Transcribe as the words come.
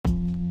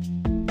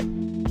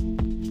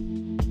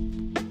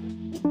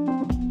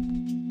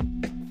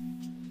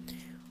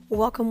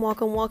Welcome,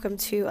 welcome, welcome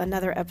to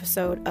another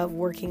episode of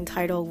Working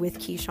Title with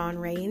Keyshawn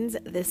Rains.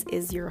 This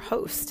is your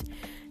host.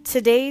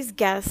 Today's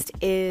guest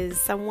is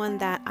someone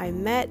that I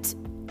met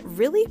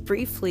really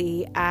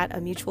briefly at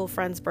a mutual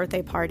friend's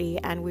birthday party,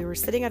 and we were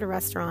sitting at a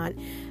restaurant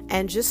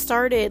and just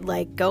started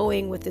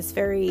going with this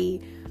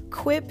very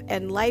quip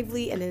and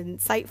lively and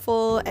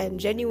insightful and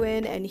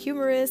genuine and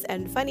humorous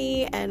and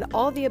funny and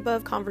all the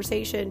above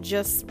conversation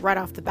just right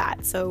off the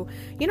bat. So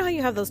you know how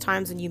you have those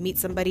times when you meet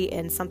somebody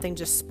and something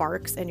just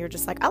sparks and you're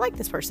just like, I like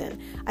this person.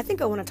 I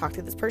think I want to talk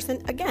to this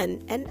person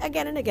again and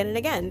again and again and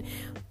again.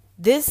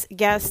 This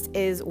guest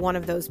is one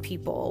of those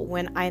people.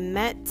 When I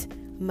met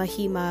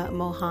Mahima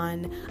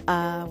Mohan,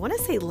 I want to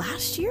say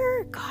last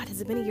year. God,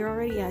 has it been a year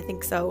already? Yeah, I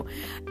think so.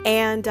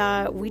 And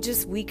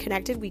we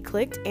connected, we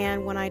clicked.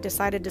 And when I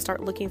decided to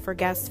start looking for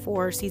guests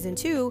for season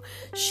 2,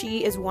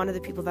 she is one of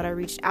the people that I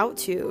reached out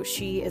to.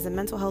 She is a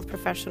mental health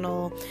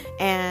professional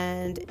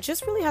and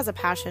just really has a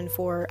passion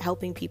for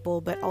helping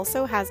people, but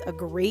also has a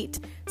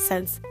great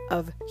sense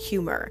of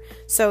humor.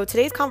 So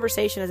today's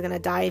conversation is going to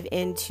dive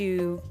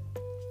into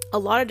a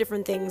lot of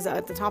different things,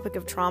 the topic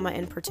of trauma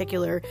in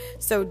particular.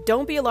 So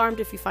don't be alarmed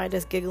if you find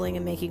us giggling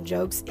and making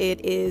jokes.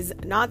 It is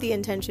not the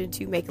intention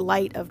to make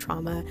light of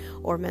trauma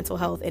or mental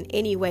health in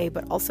any way,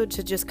 but also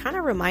to just kind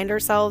of remind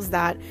ourselves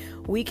that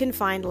we can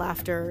find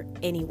laughter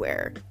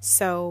anywhere.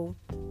 So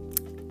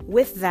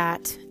with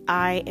that,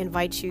 I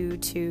invite you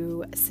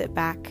to sit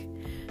back,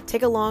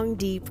 take a long,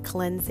 deep,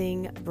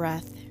 cleansing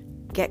breath,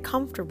 get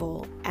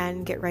comfortable,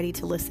 and get ready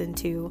to listen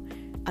to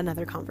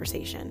another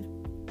conversation.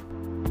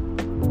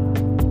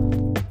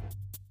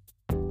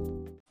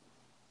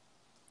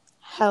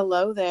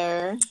 Hello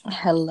there.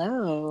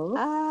 Hello.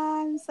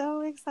 I'm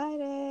so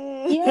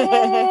excited.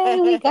 Yay,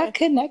 we got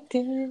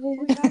connected.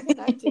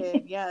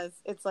 Yes.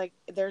 It's like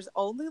there's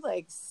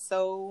only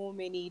so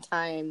many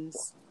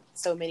times,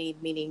 so many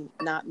meaning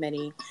not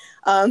many,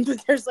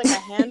 but there's a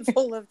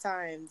handful of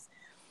times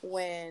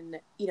when,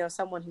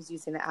 someone who's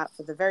using the app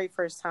for the very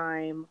first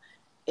time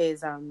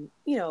is,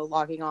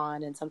 logging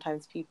on, and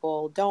sometimes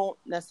people don't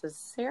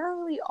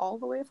necessarily all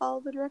the way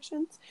follow the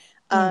directions.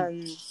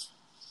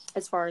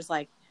 As far as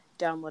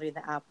downloading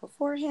the app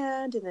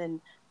beforehand and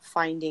then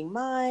finding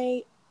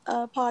my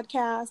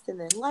podcast and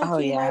then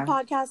liking my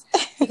podcast,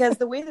 because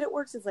the way that it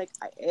works is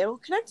it'll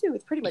connect you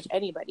with pretty much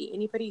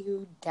anybody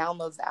who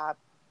downloads the app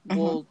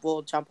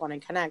will jump on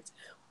and connect.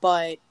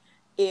 But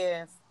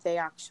if they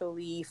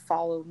actually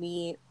follow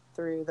me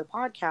through the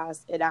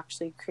podcast, it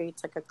actually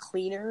creates a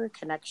cleaner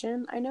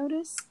connection, I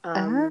notice,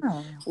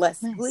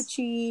 less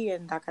glitchy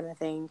and that kind of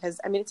thing, because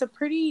it's a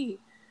pretty,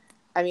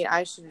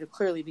 I should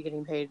clearly be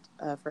getting paid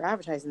for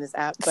advertising this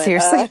app, but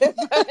seriously,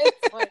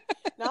 but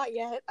not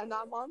yet. I'm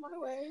on my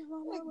way.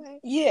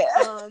 Yeah.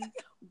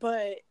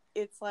 But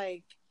it's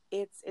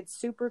it's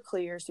super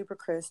clear, super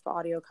crisp.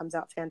 Audio comes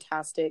out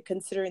fantastic,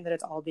 considering that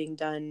it's all being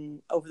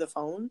done over the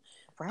phone.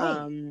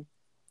 Right.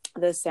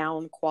 The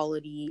sound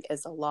quality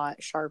is a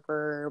lot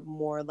sharper,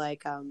 more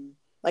like a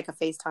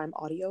FaceTime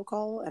audio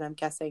call, and I'm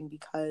guessing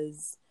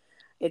because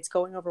it's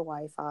going over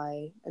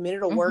Wi-Fi.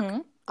 It'll work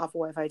off of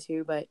Wi-Fi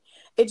too, but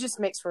it just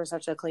makes for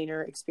such a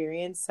cleaner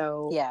experience.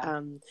 So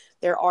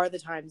there are the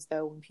times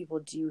though when people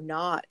do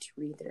not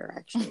read the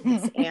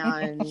directions,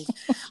 and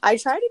I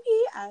try to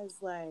be as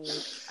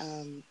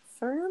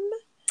firm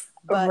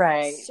but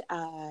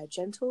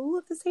gentle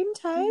at the same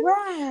time,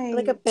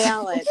 like a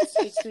balance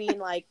between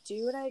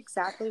do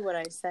exactly what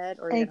I said,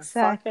 or you're gonna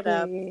fuck it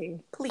up,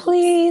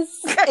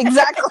 please.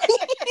 Exactly.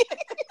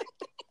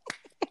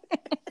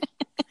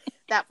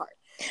 That part.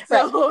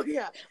 So,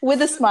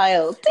 with a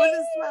smile. With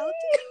a smile.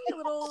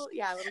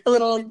 A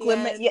little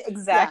glimmer. Yeah,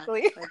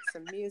 exactly.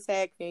 Some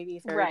music, maybe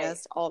fairy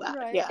dust, all that.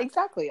 Right. Yeah,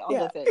 exactly. All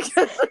the things.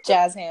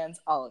 Jazz hands,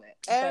 all of it.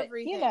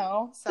 Everything.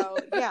 But, So,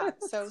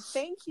 So,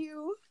 thank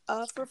you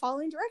for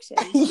following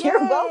directions. You're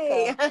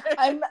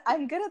welcome.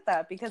 I'm good at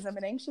that because I'm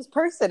an anxious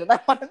person and I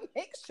want to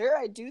make sure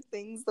I do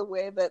things the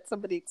way that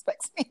somebody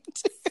expects me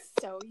to.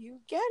 So,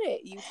 you get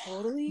it. You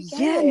totally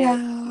get it.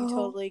 You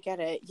totally get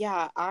it.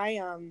 Yeah,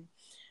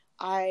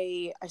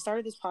 I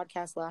started this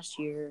podcast last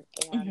year,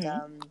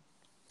 and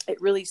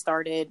it really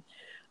started,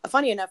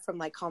 funny enough,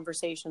 from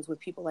conversations with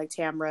people like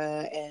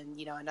Tamra and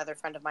another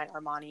friend of mine,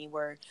 Armani,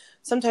 where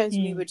sometimes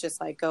we would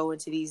just go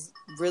into these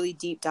really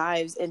deep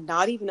dives and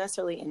not even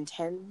necessarily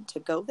intend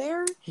to go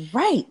there.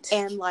 Right.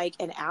 And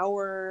an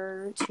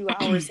hour, 2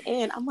 hours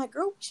in, I'm like,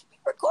 girl, we should be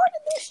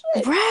recording this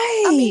shit.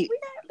 Right.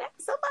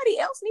 Somebody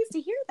else needs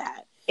to hear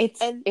that.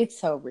 It's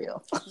so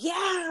real.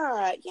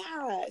 Yeah.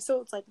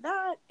 So it's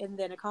that, and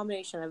then a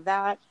combination of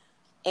that,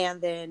 and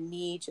then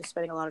me just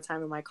spending a lot of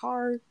time in my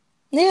car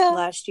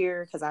last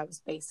year, because I was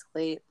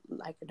basically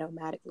a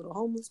nomadic little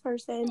homeless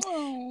person.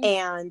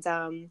 And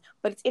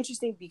but it's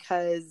interesting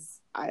because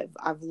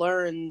I've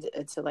learned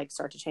to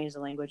start to change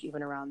the language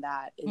even around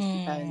that, is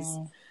because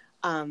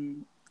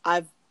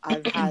I've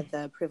had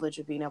the privilege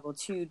of being able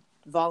to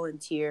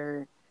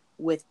volunteer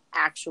with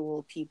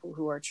actual people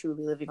who are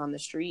truly living on the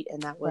street.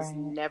 And that was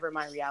never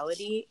my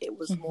reality. It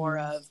was more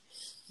of,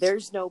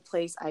 there's no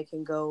place I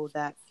can go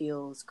that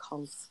feels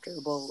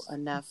comfortable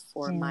enough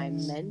for my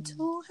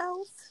mental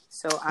health.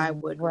 So I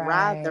would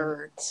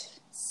rather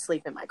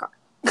sleep in my car.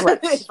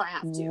 If I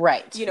have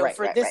to,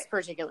 for this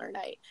particular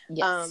night.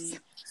 Yes.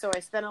 So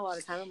I spent a lot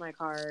of time in my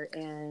car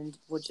and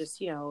would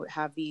just,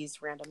 have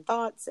these random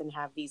thoughts and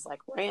have these like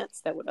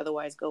rants that would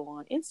otherwise go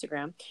on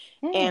Instagram,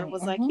 and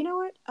was like, you know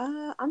what?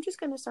 I'm just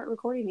going to start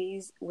recording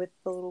these with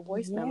the little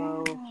voice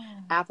memo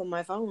app on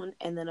my phone.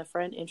 And then a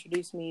friend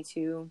introduced me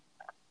to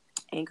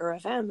Anchor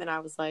FM, and I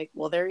was like,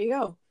 well, there you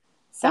go.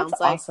 Sounds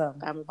like awesome.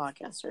 I'm a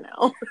podcaster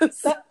now.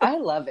 I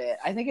love it.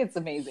 I think it's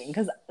amazing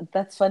because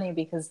that's funny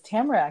because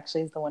Tamara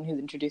actually is the one who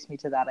introduced me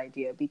to that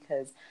idea,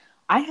 because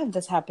I have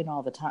this happen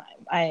all the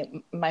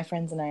time. My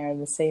friends and I are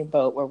in the same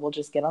boat where we'll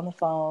just get on the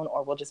phone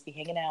or we'll just be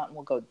hanging out and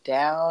we'll go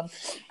down.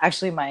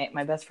 Actually,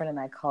 my best friend and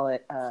I call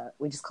it,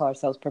 we just call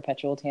ourselves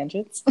perpetual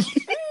tangents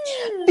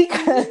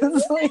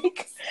because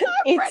like,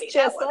 it's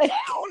just like,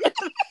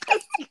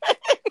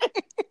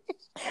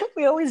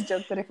 we always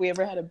joke that if we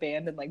ever had a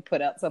band and like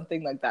put out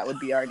something, like that would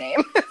be our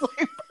name. It's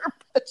like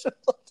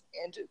perpetual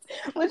tangents,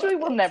 which we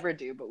will never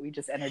do, but we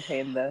just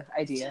entertain the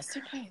idea. Just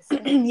in case.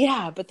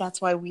 Yeah, but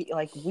that's why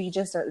we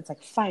just are, it's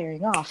like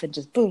firing off and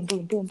just boom,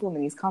 boom, boom, boom,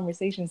 and these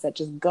conversations that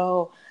just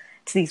go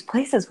to these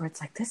places where it's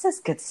like, this is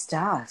good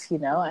stuff,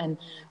 And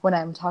when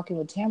I'm talking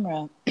with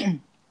Tamara,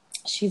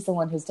 she's the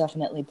one who's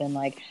definitely been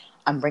like,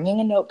 I'm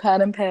bringing a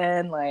notepad and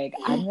pen, like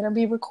I'm gonna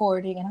be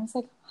recording, and I was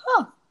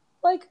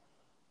like,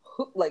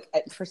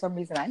 for some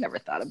reason I never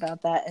thought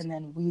about that. And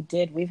then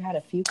we've had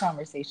a few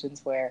conversations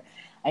where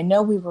I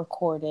know we've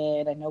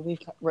recorded, I know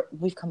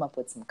we've come up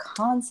with some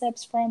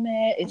concepts from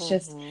it. It's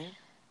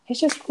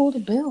just cool to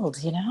build,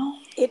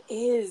 It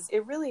is,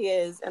 it really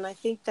is. And I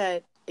think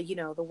that,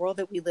 the world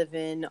that we live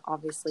in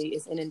obviously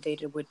is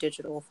inundated with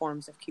digital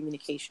forms of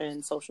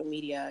communication, social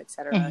media,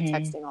 etc.,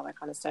 texting, all that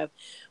kind of stuff.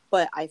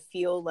 But I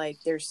feel like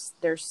there's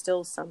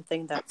still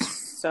something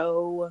that's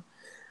so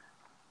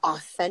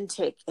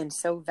authentic and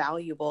so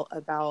valuable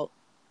about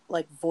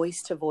like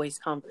voice to voice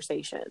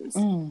conversations,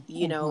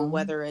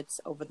 whether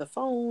it's over the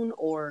phone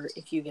or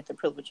if you get the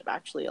privilege of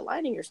actually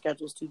aligning your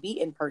schedules to be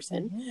in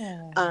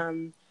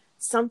person,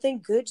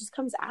 something good just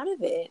comes out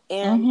of it.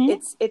 And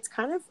it's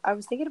kind of, I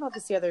was thinking about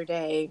this the other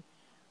day,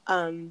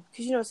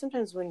 because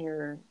sometimes when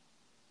you're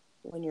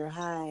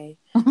high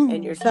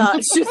and your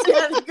thoughts just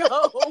kind of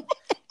go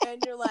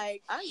and you're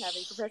like, I'm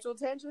having perpetual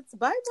tangents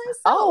by myself.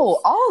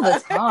 Oh, all the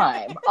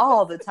time.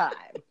 All the time.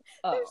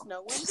 There's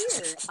no one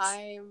here.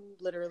 I'm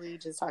literally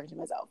just talking to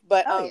myself.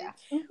 But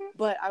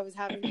but I was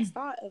having this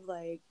thought of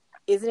like,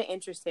 isn't it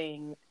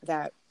interesting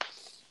that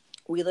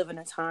we live in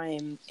a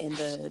time in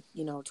the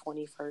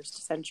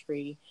 21st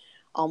century,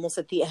 almost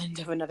at the end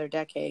of another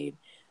decade,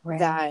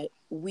 that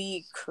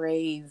we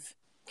crave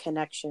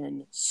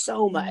connection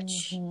so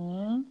much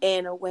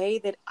in a way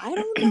that I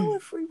don't know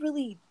if we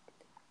really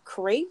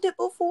craved it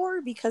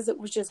before, because it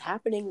was just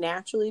happening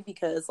naturally,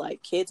 because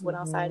like kids went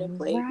outside and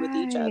played with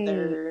each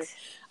other,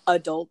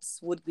 adults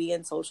would be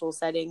in social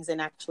settings and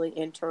actually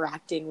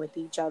interacting with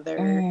each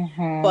other.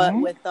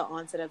 But with the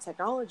onset of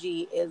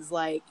technology is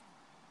like,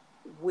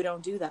 we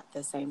don't do that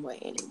the same way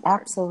anymore.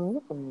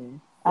 Absolutely.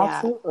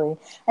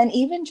 And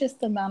even just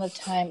the amount of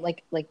time,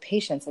 like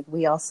patience, like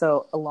we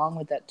also, along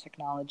with that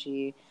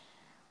technology,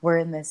 we're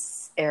in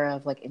this era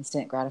of like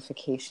instant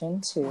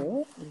gratification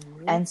too.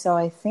 And so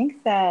I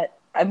think that,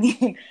 I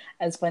mean,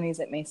 as funny as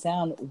it may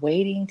sound,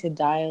 waiting to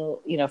dial,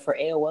 for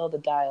AOL to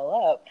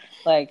dial up,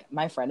 like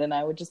my friend and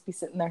I would just be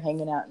sitting there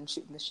hanging out and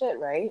shooting the shit,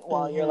 right?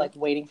 While you're like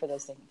waiting for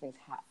those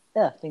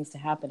things to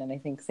happen. And I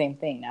think same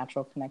thing,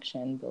 natural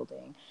connection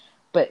building.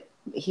 But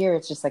here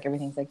it's just like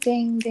everything's like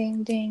ding,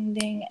 ding, ding,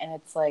 ding. And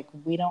it's like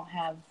we don't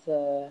have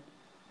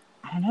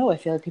I don't know, I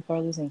feel like people are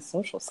losing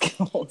social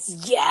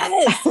skills.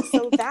 Yes!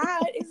 So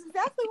that is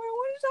exactly what I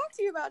wanted to talk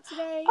to you about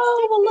today.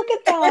 Oh, well, look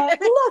at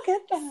that. Look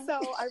at that.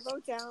 So I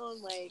wrote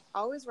down, I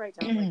always write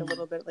down, a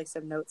little bit,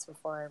 some notes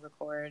before I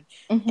record.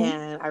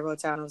 And I wrote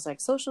down, I was like,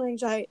 social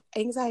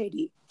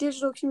anxiety,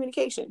 digital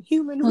communication,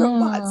 human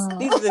robots.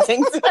 These are the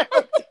things that I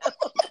wrote down.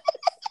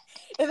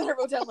 And then I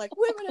wrote down,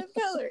 women of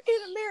color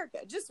in America.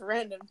 Just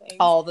random things.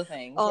 All the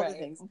things. The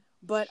things.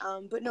 But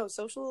no,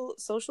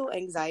 social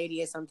anxiety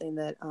is something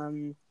that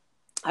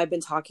I've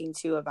been talking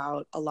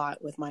about a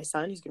lot with my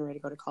son, who's getting ready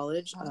to go to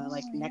college,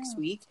 next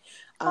week.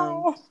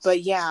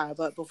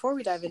 But before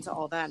we dive into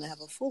all that and I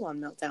have a full-on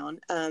meltdown,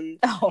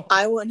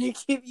 I want to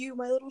give you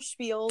my little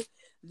spiel.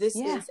 This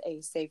is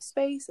a safe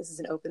space. This is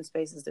an open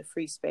space. This is a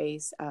free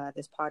space.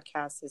 This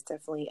podcast is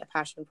definitely a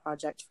passion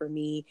project for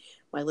me.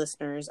 My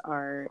listeners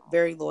are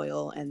very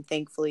loyal, and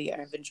thankfully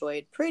I've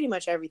enjoyed pretty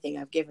much everything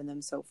I've given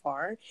them so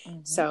far.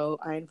 So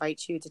I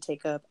invite you to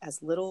take up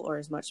as little or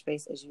as much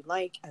space as you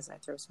like as I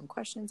throw some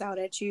questions out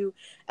at you,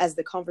 as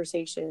the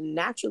conversation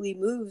naturally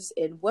moves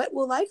in what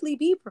will likely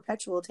be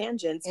perpetual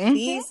tangents.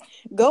 Please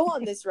go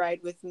on this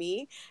ride with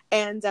me.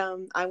 And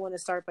I want to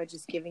start by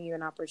just giving you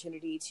an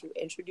opportunity to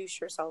introduce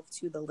yourself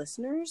to the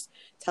listeners.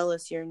 Tell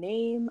us your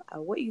name,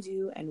 what you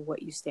do, and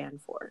what you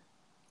stand for.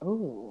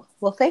 Oh,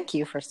 well, thank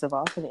you, first of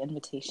all, for the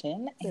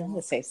invitation and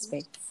the safe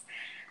space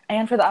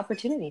and for the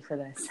opportunity for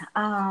this.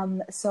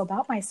 So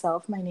about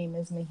myself, my name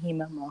is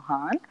Mahima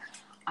Mohan.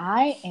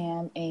 I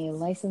am a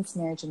licensed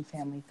marriage and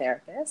family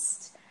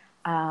therapist.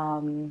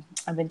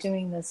 I've been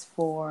doing this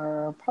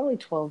for probably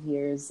 12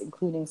 years,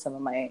 including some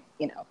of my,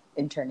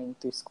 interning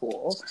through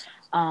school.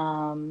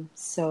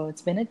 So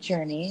it's been a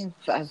journey.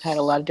 I've had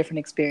a lot of different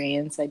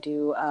experience. I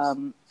do,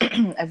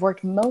 I've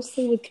worked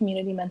mostly with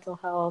community mental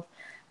health.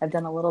 I've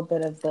done a little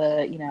bit of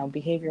the,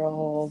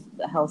 behavioral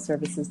health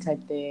services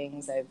type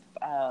things. I've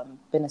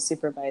been a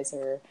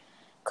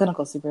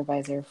clinical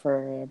supervisor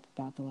for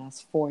about the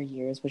last 4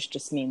 years, which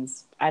just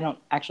means I don't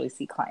actually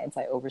see clients.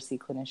 I oversee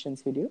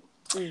clinicians who do.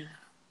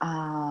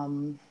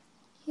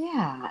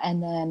 Yeah.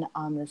 And then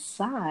on the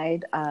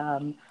side,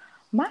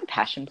 my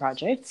passion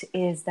project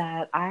is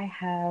that I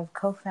have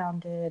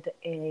co-founded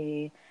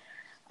a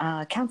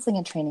counseling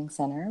and training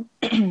center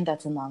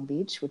that's in Long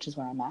Beach, which is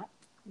where I'm at.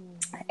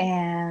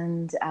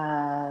 And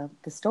the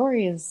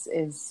story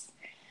is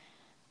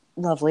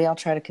lovely. I'll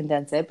try to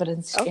condense it, but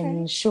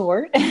in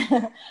short,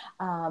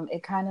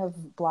 it kind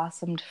of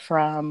blossomed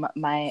from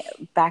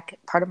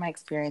part of my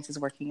experience is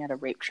working at a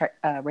rape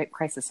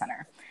crisis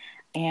center.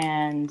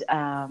 And,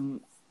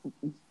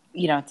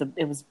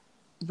 it was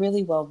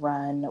really well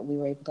run. We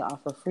were able to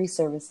offer free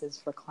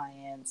services for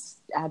clients,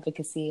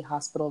 advocacy,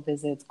 hospital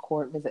visits,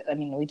 court visits. I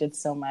mean, we did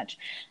so much,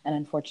 and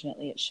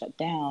unfortunately it shut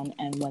down.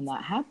 And when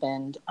that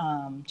happened,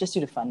 just due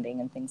to funding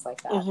and things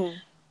like that,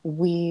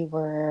 we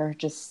were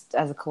just,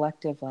 as a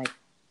collective, like,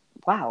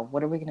 wow,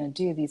 what are we going to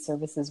do? These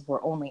services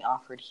were only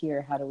offered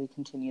here. How do we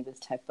continue this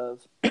type of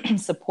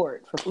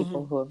support for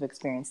people who have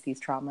experienced these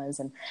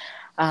traumas? And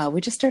we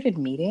just started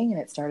meeting,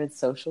 and it started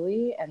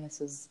socially. And this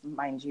was,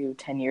 mind you,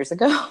 10 years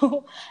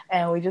ago.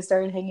 And we just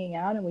started hanging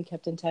out, and we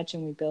kept in touch,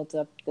 and we built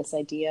up this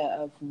idea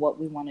of what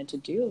we wanted to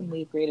do. And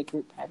we agreed a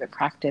group private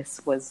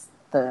practice was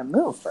the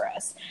move for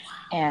us.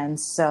 And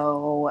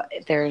so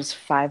there's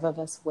 5 of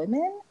us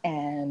women,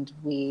 and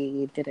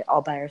we did it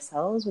all by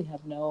ourselves. We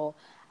have no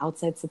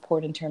outside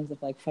support in terms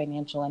of like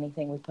financial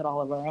anything. We put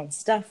all of our own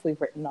stuff. We've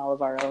written all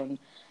of our own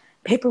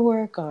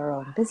paperwork, our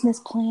own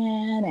business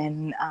plan,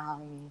 and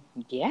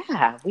we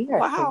are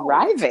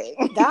thriving.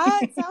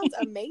 That sounds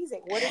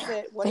amazing. What is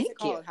it? What is it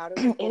called? How do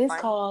people It is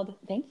called,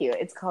 thank you.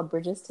 It's called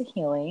Bridges to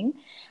Healing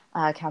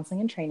Counseling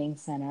and Training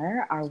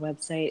Center. Our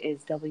website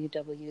is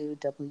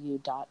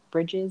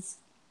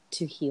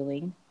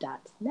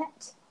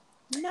www.bridgestohealing.net.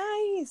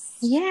 Nice.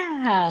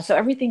 Yeah. So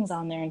everything's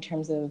on there in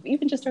terms of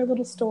even just our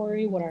little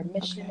story, what our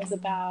mission is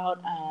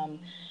about,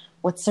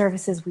 what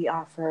services we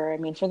offer. I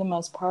mean, for the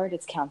most part,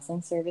 it's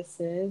counseling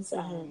services,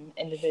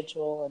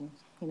 individual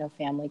and,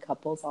 family,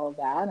 couples, all of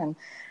that. And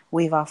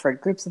we've offered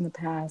groups in the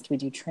past. We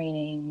do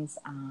trainings.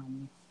 So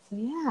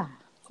yeah.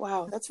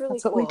 Wow. That's really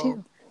That's cool. what we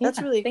do.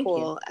 That's really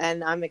cool. You.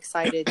 And I'm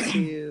excited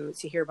to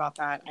hear about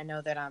that. I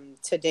know that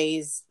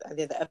today's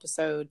the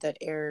episode that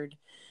aired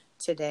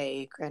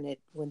today, granted,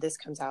 when this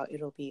comes out,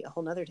 it'll be a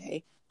whole nother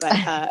day.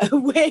 But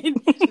when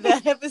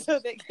the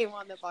episode that came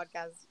on the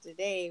podcast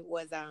today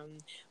was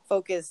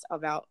focused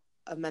about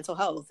mental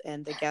health,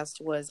 and the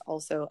guest was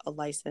also a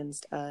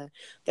licensed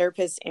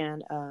therapist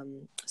and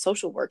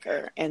social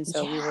worker. And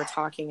so we were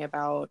talking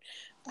about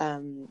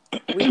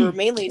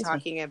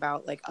talking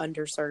about like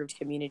underserved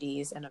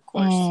communities, and of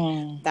course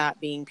that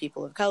being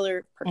people of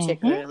color,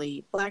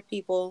 particularly Black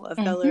people of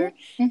color,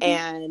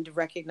 and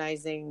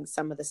recognizing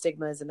some of the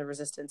stigmas and the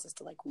resistance as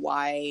to like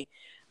why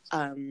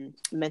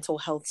mental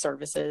health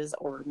services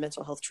or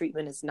mental health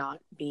treatment is not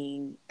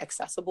being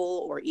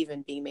accessible or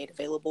even being made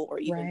available or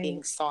even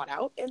being sought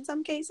out in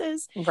some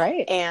cases.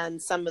 Right.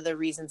 And some of the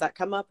reasons that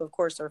come up, of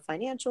course, are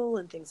financial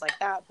and things like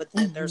that. But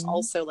then there's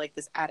also like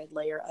this added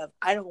layer of,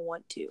 I don't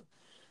want to.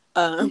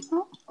 And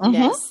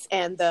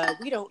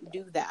we don't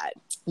do that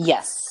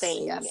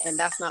thing, and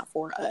that's not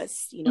for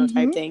us,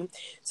 type thing.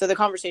 So the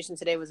conversation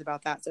today was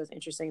about that. So it's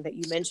interesting that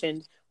you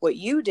mentioned what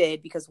you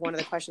did, because one of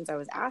the questions I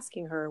was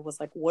asking her was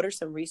like, what are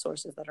some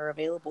resources that are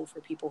available for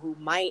people who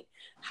might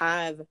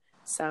have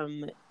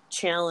some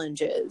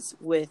challenges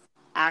with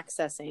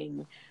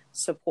accessing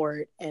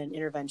support and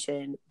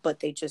intervention, but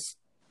they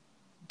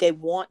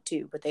want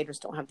to, but they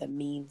just don't have the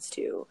means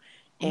to.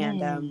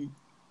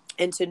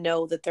 And to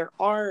know that there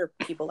are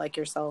people like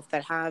yourself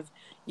that have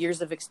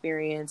years of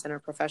experience and are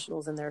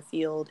professionals in their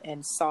field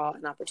and saw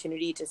an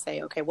opportunity to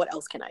say, okay, what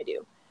else can I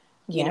do?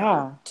 You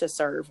know, to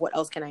serve? What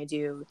else can I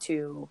do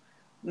to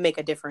make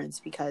a difference?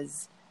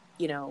 Because,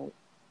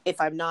 if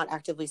I'm not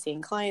actively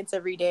seeing clients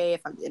every day,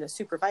 if I'm in a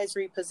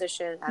supervisory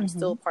position, I'm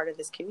still part of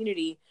this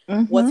community.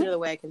 What's another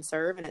way I can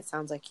serve? And it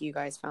sounds like you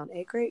guys found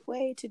a great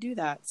way to do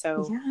that.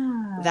 So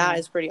that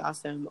is pretty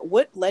awesome.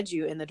 What led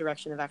you in the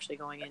direction of actually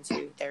going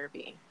into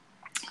therapy?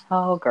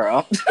 Oh,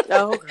 girl.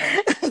 You're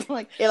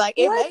like,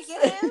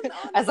 it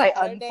as I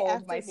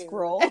unfold my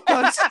scroll.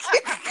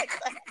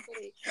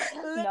 Exactly.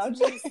 No,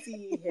 just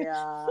see here.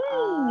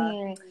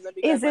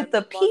 Is it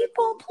the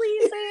people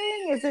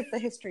pleasing? Is it the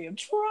history of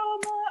trauma?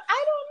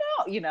 I don't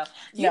know. You know,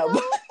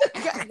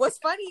 what's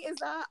funny is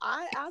that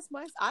I asked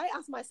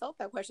myself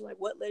that question, like,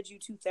 what led you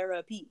to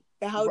therapy?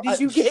 How did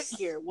you get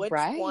here? Which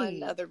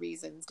one of the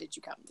reasons did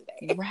you come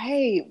today?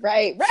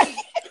 Right.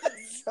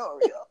 That's so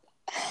real.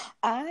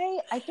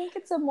 I think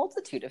it's a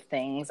multitude of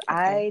things. Okay.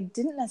 I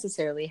didn't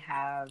necessarily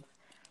have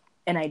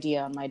an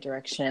idea on my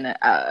direction.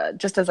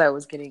 Just as I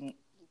was getting,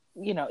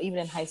 even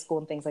in high school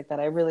and things like that,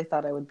 I really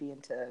thought I would be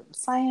into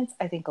science.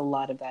 I think a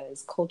lot of that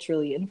is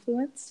culturally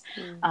influenced.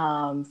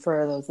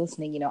 For those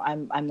listening,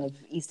 I'm of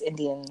East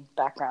Indian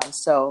background,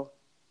 so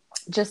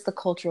just the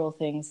cultural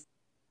things,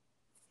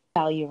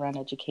 value around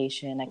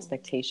education,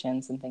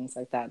 expectations, and things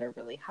like that are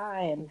really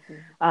high.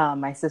 And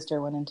my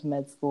sister went into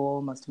med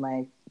school. Most of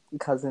my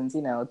cousins,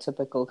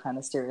 typical kind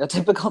of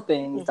stereotypical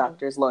things,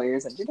 doctors,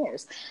 lawyers,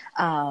 engineers.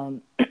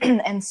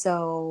 And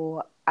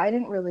so I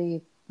didn't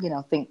really,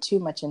 think too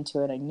much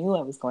into it. I knew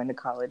I was going to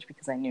college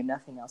because I knew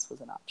nothing else was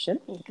an option.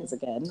 Because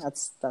again,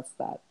 that's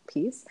that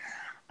piece.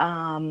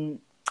 And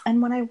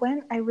when I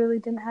went, I really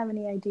didn't have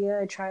any idea.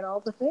 I tried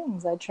all the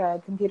things. I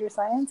tried computer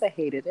science. I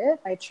hated it.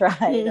 I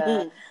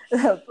tried,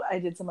 I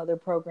did some other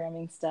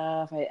programming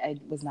stuff. I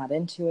was not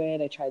into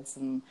it.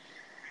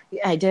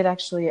 I did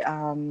actually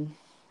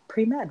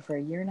pre-med for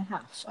 1.5 years.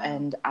 Wow.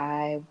 And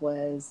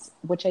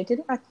which I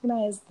didn't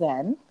recognize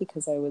then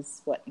because I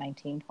was,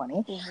 19,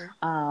 20.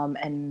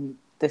 And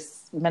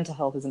this mental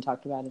health isn't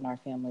talked about in our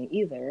family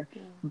either.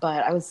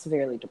 But I was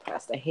severely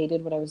depressed. I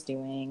hated what I was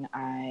doing.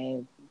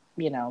 I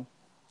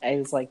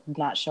was like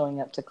not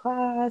showing up to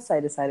class. I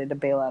decided to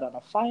bail out on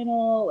a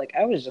final. Like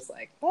I was just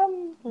like,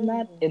 I'm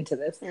not into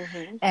this.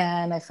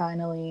 And I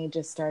finally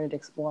just started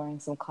exploring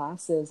some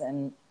classes.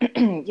 And,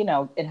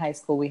 in high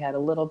school, we had a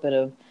little bit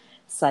of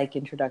psych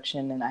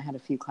introduction and I had a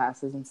few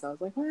classes. And so I was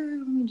like, well,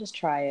 let me just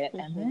try it.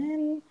 And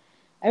then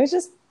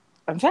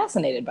I'm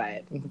fascinated by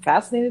it. I'm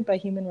fascinated by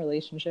human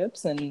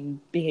relationships and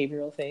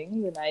behavioral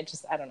things. And I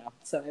don't know.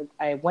 So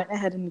I went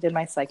ahead and did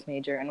my psych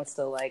major and was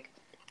still like,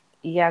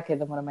 yeah, okay,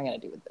 then what am I going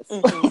to do with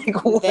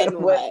this?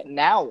 Then what?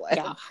 Now what?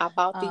 Yeah, how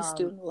about these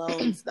student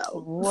loans,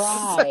 though?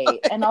 Right.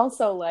 And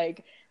also,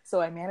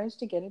 so I managed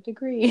to get a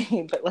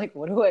degree, but,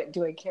 what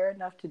do I care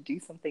enough to do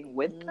something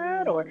with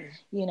that? Or,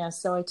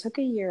 so I took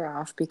a year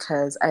off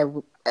because I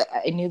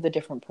knew the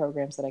different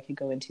programs that I could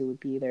go into would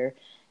be either,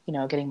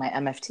 getting my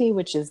MFT,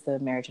 which is the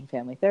marriage and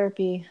family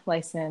therapy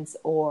license,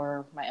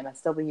 or my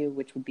MSW,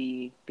 which would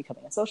be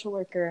becoming a social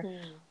worker.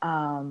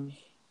 And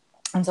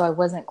so I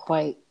wasn't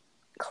quite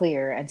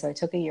clear. And so I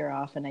took a year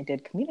off and I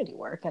did community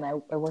work. And I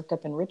worked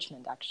up in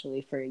Richmond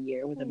actually for a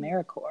year with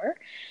AmeriCorps.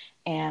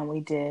 And we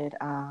did,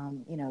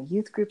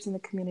 youth groups in the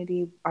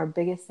community. Our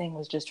biggest thing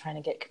was just trying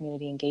to get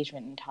community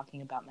engagement and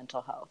talking about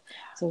mental health.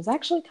 So it was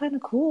actually kind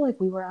of cool.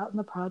 We were out in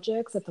the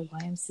projects at the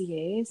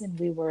YMCAs and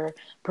we were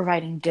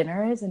providing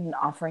dinners and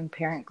offering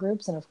parent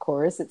groups. And of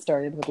course it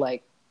started with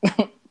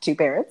 2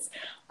 parents.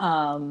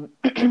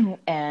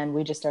 And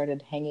we just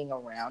started hanging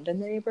around in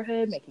the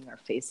neighborhood, making our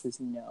faces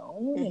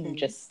known and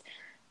just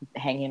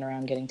hanging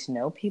around, getting to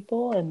know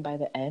people. And by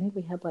the end,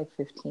 we had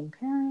 15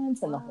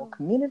 parents and the whole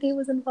community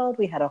was involved.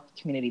 We had a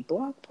community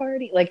block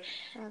party.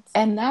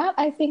 And that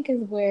I think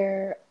is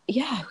where,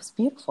 it was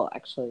beautiful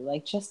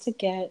actually. Just to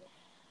get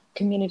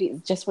communities,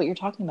 just what you're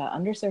talking about,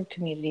 underserved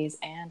communities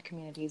and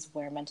communities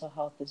where mental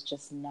health is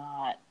just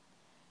not,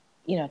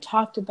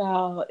 talked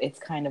about. It's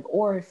kind of,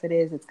 or if it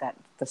is, it's got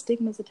the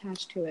stigmas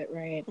attached to it.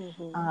 Right.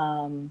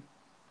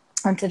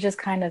 And to just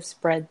kind of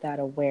spread that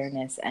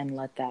awareness and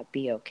let that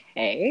be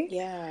okay.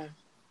 Yeah.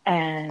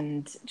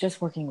 And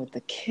just working with the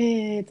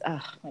kids.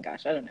 Oh my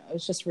gosh, I don't know. It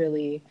was just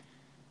really,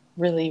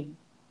 really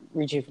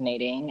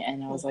rejuvenating.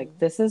 And I was like,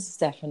 this is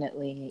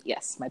definitely,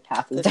 my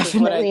path is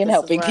definitely in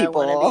helping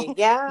people.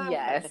 Yeah.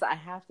 Yes, I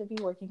have to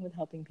be working with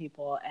helping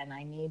people and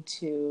I need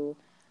to,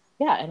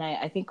 and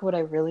I think what I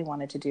really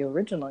wanted to do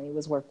originally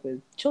was work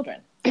with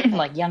children,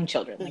 young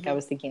children. I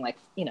was thinking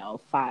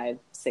 5,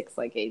 6,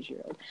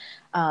 age-year-old,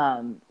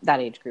 that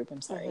age group,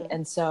 I'm sorry.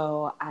 And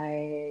so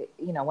I,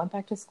 went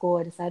back to school.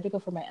 I decided to go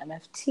for my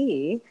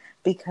MFT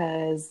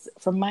because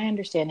from my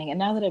understanding, and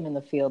now that I'm in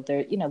the field,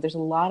 there's a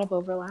lot of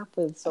overlap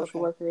with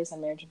social workers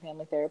and marriage and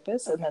family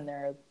therapists. And then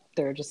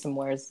there are just some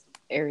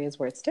areas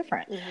where it's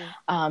different.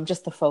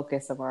 Just the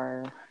focus of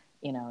our,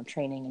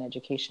 training and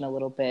education a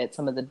little bit,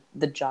 some of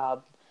the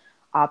job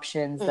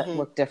options that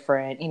look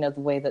different, the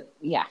way that,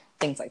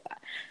 things like that.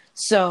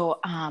 So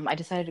I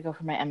decided to go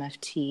for my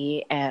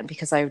MFT and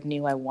because I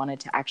knew I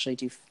wanted to actually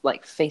do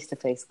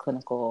face-to-face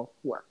clinical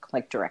work,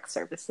 direct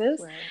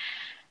services. Right.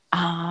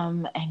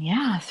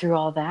 And through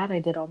all that, I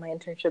did all my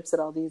internships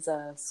at all these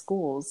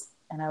schools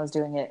and I was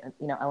doing it,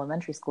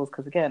 elementary schools.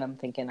 Cause again, I'm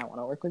thinking I want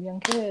to work with young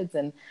kids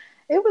and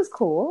it was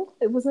cool.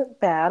 It wasn't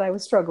bad. I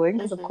was struggling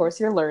because, of course,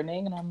 you're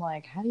learning. And I'm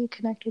like, how do you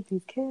connect with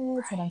these kids?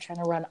 Right. And I'm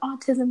trying to run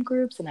autism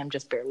groups, and I'm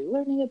just barely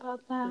learning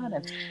about that.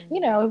 And,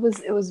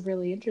 it was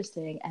really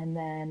interesting. And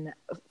then,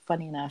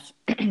 funny enough,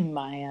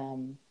 my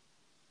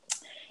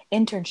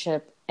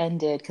internship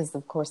ended because,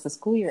 of course, the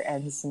school year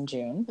ends in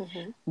June,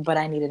 but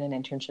I needed an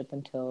internship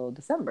until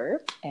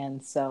December.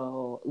 And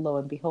so, lo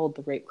and behold,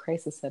 the Rape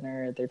Crisis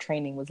Center, their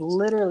training was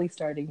literally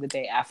starting the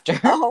day after.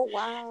 Oh,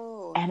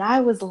 wow. And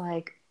I was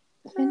like,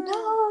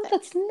 no,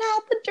 that's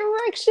not the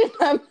direction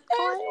I'm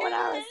heading. What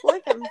I was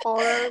looking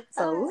for. It's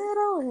a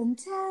little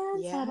intense.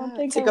 Yeah. I don't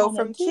think to I go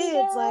from do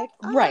kids that. like,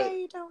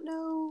 I don't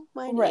know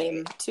my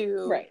name,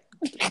 to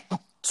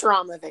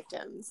trauma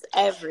victims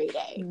every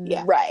day.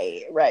 Yeah.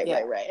 Right.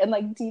 And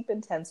like deep,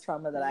 intense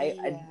trauma that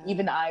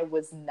I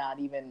was not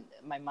even,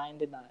 my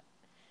mind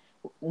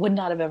would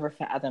not have ever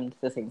fathomed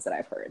the things that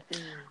I've heard.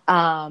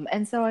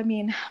 And so, I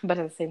mean, but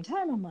at the same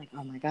time, I'm like,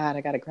 oh my God,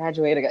 I got to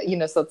graduate.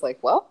 So it's like,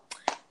 well,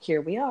 here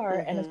we are.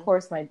 And of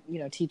course my,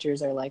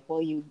 teachers are like,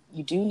 well, you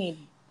do need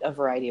a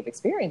variety of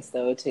experience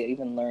though, to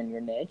even learn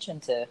your niche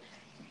and to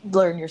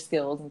learn your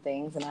skills and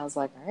things. And I was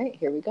like, all right,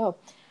 here we go.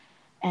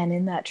 And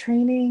in that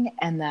training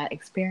and that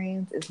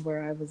experience is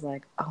where I was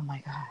like, oh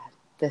my God,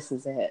 this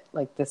is it.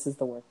 Like, this is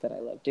the work that I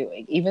love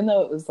doing, even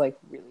though it was like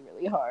really,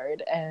 really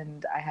hard.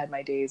 And I had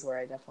my days where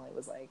I definitely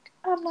was like,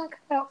 I'm not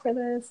cut out for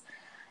this.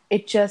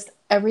 It just,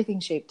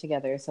 everything shaped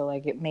together. So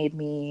like, it made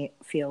me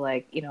feel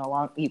like, you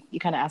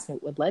kind of asked me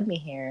what led me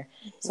here.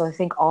 So I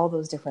think all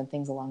those different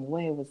things along the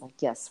way was like,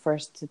 yes,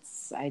 first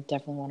I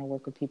definitely want to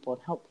work with people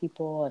and help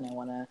people. And I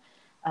want to,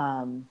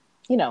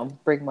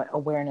 bring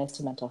awareness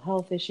to mental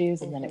health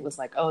issues. And then it was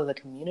like, the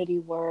community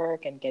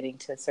work and getting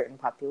to certain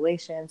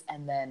populations,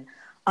 and then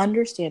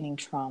understanding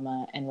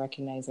trauma and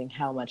recognizing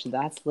how much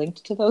that's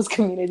linked to those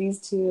communities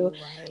too.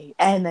 Right.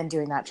 And then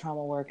doing that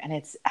trauma work. And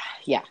it's,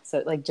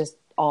 so like just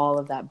all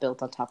of that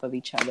built on top of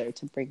each other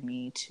to bring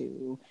me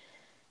to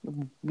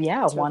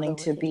wanting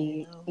to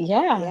be,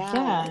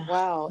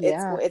 Wow.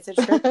 It's a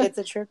trip. It's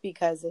a trip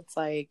because it's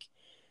like,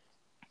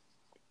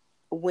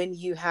 when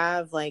you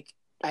have like,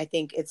 I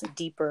think it's a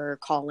deeper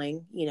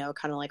calling,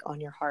 kind of like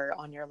on your heart,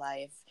 on your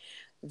life,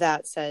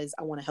 that says,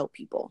 I want to help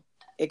people.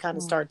 It kind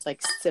of starts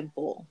like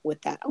simple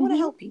with that. I want to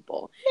help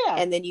people. Yeah,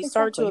 and then you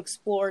start to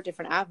explore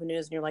different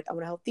avenues, and you're like, I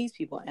want to help these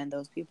people and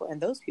those people and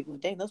those people.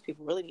 Dang, those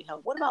people really need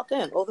help. What about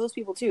them? Oh, those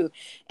people too.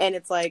 And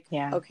it's like,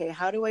 okay,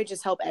 how do I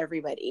just help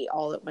everybody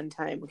all at one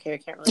time? Okay, I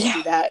can't really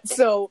do that.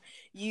 So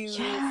you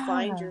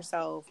find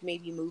yourself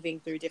maybe moving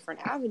through different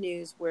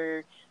avenues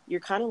where you're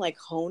kind of like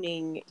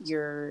honing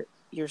your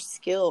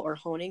skill or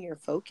honing your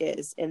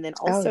focus, and then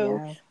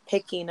also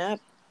picking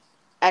up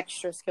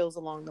extra skills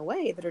along the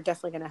way that are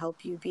definitely going to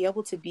help you be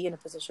able to be in a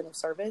position of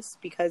service,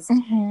 because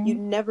you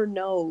never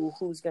know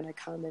who's going to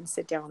come and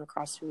sit down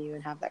across from you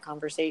and have that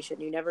conversation.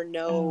 You never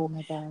know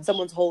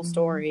someone's whole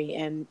story.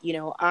 And,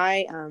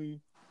 I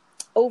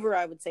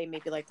would say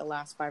maybe like the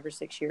last 5 or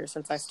 6 years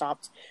since I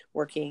stopped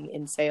working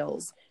in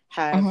sales,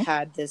 have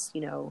had this,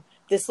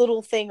 this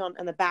little thing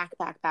on the back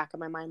of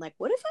my mind. Like,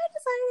 what if I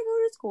decided to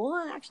go to school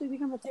and actually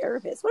become a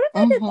therapist? What if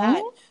I did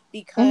that?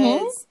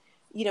 Because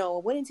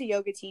I went into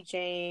yoga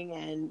teaching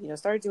and,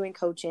 started doing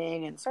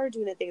coaching and started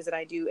doing the things that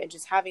I do, and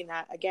just having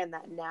that, again,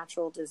 that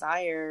natural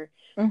desire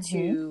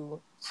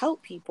to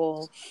help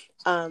people.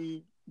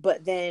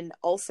 But then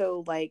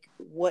also like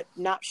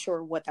not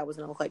sure what that was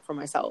going to look like for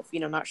myself,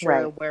 not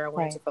sure where I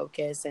wanted to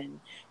focus. And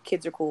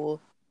kids are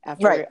cool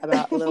after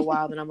about a little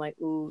while. Then I'm like,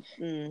 ooh,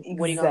 when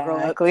are you going to grow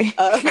up? Like,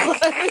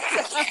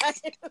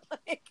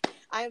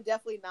 I am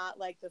definitely not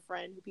like the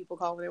friend who people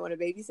call when they want a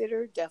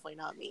babysitter. Definitely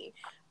not me.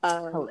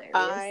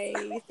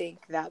 I think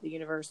that the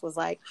universe was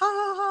like, ha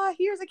ha ha,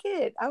 here's a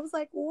kid. I was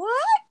like, what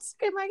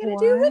am I going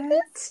to do with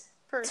this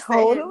person?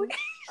 Totally.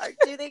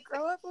 Do they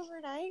grow up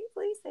overnight?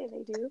 Please say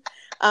they do.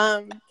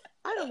 I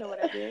don't know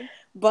what I'm doing,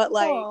 but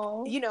like,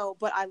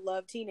 but I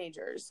love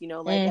teenagers,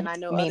 like, and I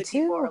know other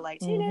people are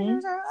like,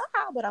 teenagers are,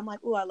 but I'm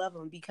like, ooh, I love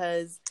them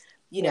because,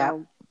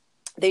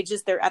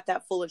 they're at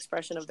that full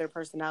expression of their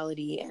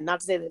personality. And not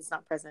to say that it's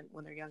not present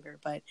when they're younger,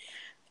 but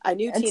I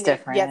knew it's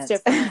different.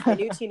 I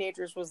knew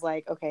teenagers was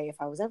like, okay, if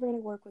I was ever going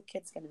to work with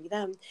kids, it's going to be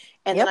them.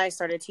 And then I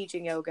started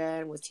teaching yoga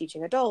and was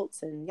teaching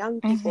adults and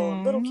young people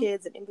and little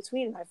kids and in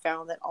between. And I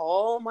found that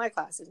all my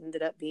classes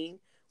ended up being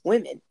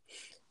women,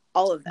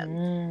 all of them.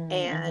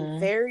 And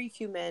very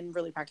few men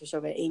really practice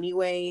yoga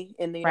anyway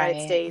in the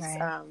United States,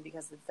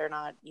 because they're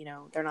not,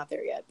 they're not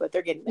there yet, but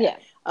they're getting there.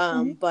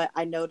 But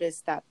I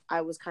noticed that I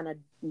was kind of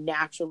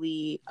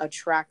naturally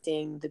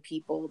attracting the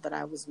people that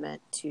I was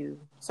meant to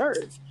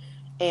serve.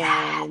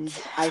 And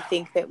I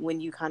think that when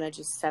you kind of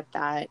just set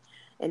that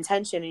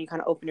intention and you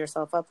kind of open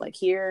yourself up, like,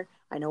 here,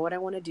 I know what I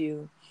want to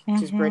do.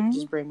 Just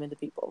bring me the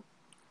people.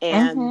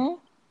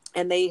 And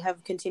they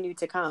have continued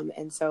to come.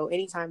 And so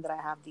anytime that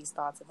I have these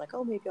thoughts of like,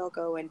 oh, maybe I'll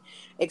go and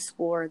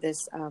explore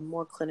this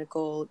more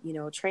clinical,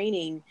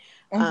 training,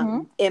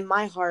 in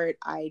my heart,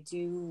 I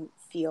do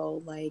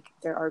feel like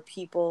there are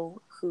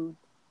people who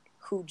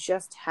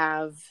just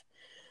have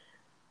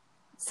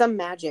some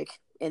magic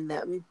in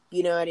them,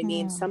 you know what I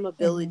mean? Some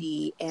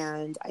ability.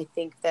 And I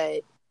think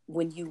that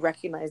when you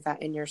recognize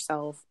that in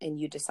yourself and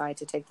you decide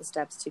to take the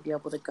steps to be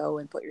able to go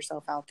and put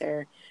yourself out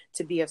there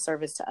to be of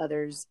service to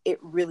others, it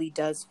really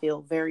does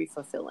feel very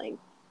fulfilling.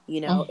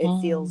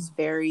 It feels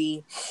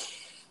very,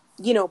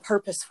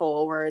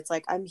 purposeful, where it's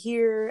like, I'm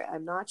here,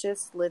 I'm not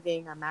just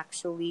living, I'm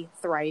actually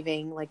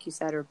thriving, like you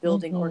said, or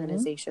building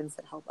organizations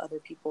that help other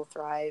people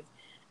thrive.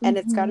 And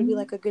it's got to be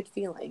like a good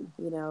feeling,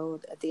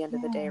 at the end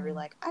of the day, we're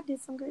like, I did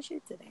some good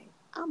shit today.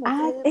 I'm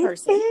a good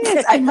person. It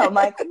is. I know,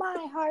 my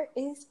heart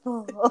is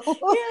full.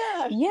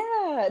 Yeah.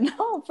 Yeah,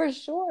 no, for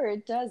sure.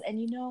 It does. And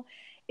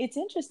it's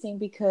interesting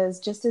because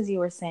just as you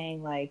were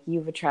saying, like,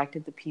 you've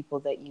attracted the people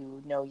that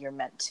you're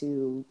meant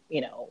to,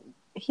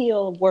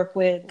 heal, work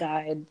with,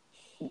 guide,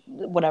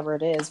 whatever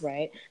it is,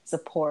 right?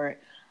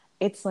 Support.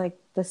 It's like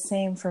the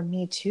same for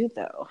me too,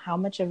 though. How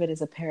much of it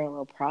is a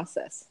parallel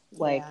process?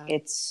 Like,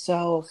 it's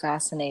so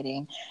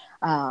fascinating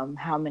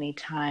how many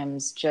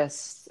times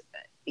just,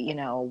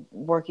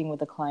 working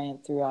with a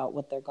client throughout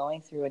what they're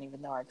going through, and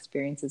even though our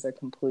experiences are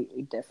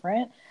completely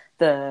different,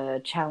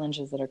 the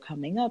challenges that are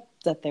coming up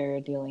that they're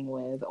dealing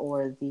with,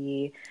 or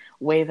the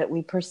way that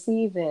we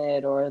perceive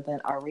it, or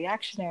that our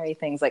reactionary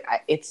things, like,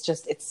 it's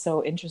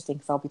so interesting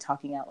because I'll be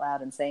talking out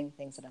loud and saying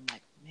things that I'm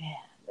like, man,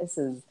 this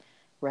is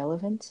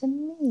relevant to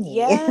me.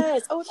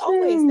 Yes. Oh, it's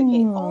always the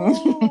case.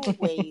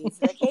 Always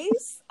the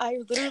case. I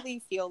literally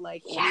feel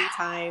like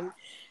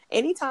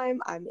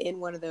anytime I'm in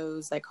one of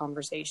those like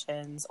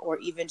conversations, or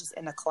even just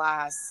in a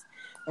class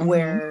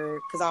where,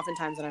 because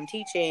oftentimes when I'm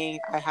teaching,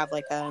 I have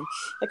like a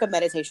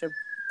meditation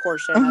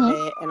portion of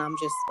it, and I'm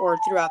just, or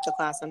throughout the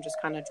class, I'm just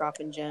kind of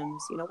dropping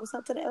gems. What's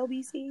up to the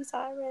LBC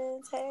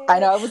sirens? Hey, I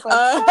know. I was like,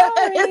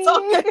 sorry. It's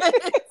all good.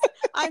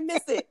 I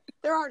miss it.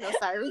 There are no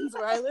sirens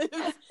where I live.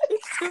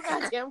 It's too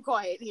goddamn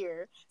quiet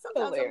here.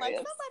 Sometimes I'm like,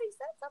 somebody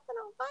set something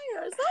on fire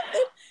or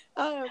something.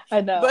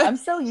 I know. But I'm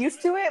so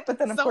used to it, but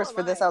then of course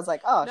for this I was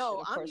like, oh, no, shit,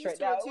 of course, I'm used right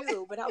to now. it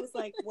too. But I was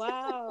like,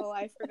 wow,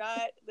 I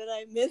forgot that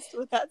I missed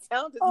what that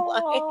sounded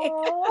like.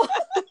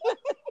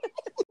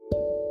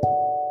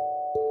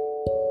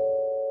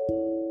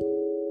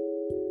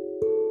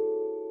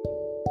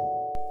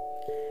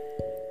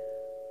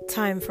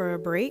 Time for a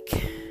break.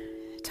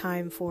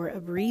 Time for a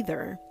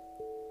breather.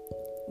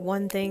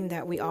 One thing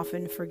that we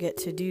often forget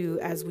to do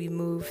as we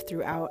move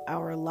throughout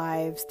our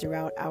lives,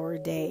 throughout our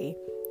day,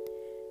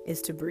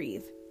 is to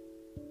breathe.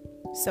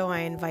 So I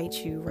invite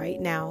you right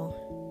now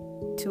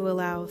to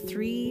allow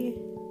 3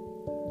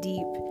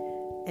 deep,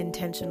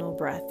 intentional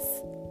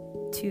breaths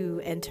to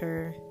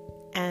enter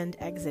and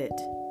exit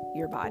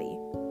your body.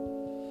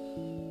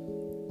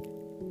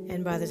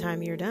 And by the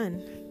time you're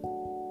done,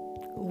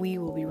 we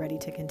will be ready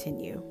to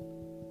continue.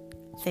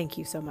 Thank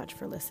you so much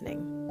for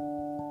listening.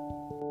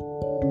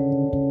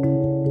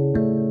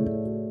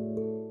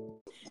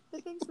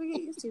 The things we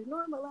get used to,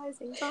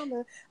 normalizing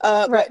trauma.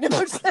 Right.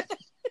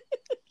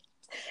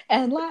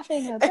 And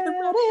laughing about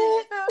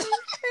it.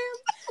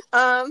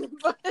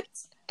 But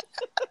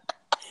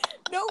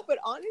no, but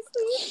honestly,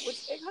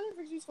 which it kind of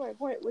brings me to my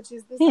point, which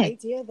is this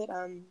idea that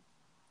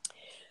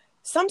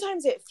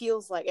sometimes it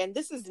feels like, and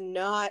this is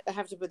not, I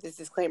have to put this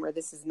disclaimer,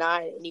 this is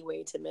not in any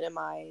way to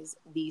minimize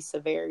the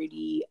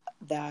severity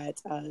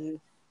that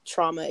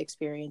trauma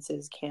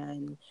experiences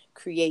can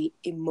create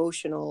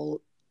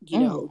emotional,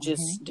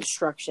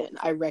 destruction.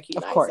 I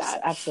recognize of course,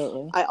 that.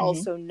 Absolutely. I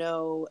also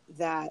know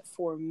that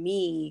for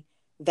me,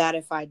 that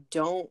if I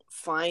don't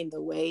find the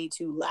way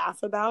to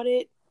laugh about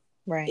it,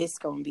 right, it's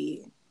gonna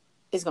be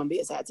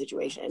a sad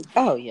situation.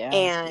 Oh yeah.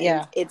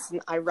 And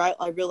I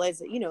realize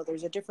that,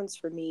 there's a difference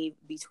for me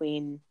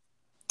between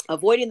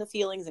avoiding the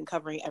feelings and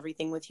covering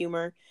everything with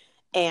humor,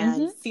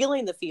 and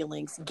feeling the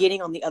feelings,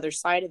 getting on the other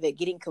side of it,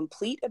 getting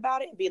complete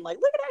about it, and being like,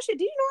 look at that shit.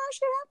 Did you know that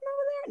shit happened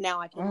over there? Now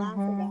I can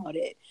laugh about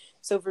it.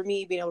 So for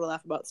me, being able to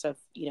laugh about stuff,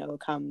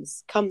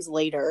 comes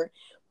later.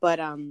 But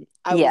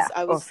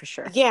I was for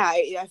sure. Yeah,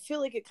 I feel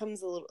like it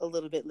comes a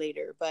little bit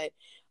later. But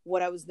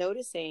what I was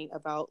noticing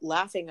about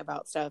laughing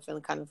about stuff,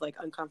 and kind of like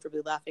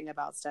uncomfortably laughing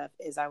about stuff,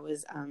 is I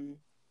was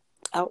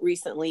out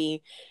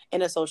recently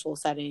in a social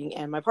setting,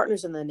 and my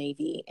partner's in the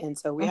Navy, and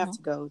so we have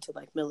to go to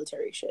like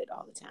military shit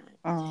all the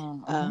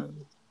time.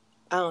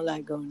 I don't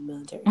like going to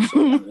military shit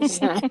all the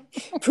time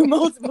for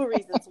multiple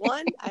reasons.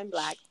 1, I'm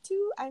Black.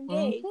 2, I'm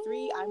gay.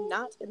 3, I'm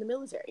not in the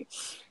military.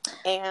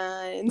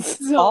 And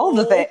so all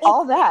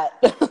that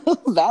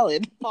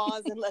valid.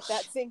 Pause and let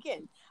that sink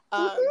in.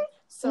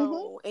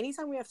 So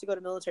anytime we have to go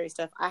to military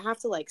stuff, I have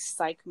to like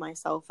psych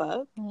myself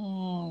up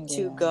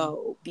to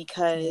go,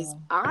 because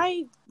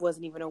I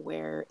wasn't even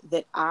aware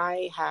that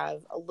I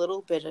have a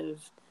little bit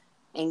of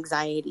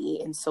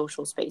anxiety in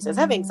social spaces.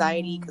 I have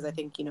anxiety because I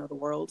think, the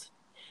world,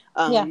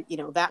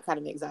 that kind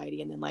of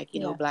anxiety. And then like,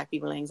 Black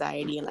people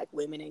anxiety, and like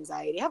women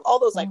anxiety. I have all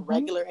those like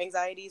regular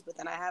anxieties, but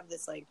then I have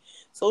this like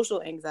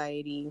social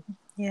anxiety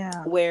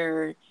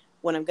where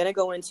when I'm going to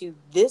go into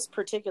this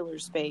particular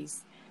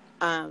space,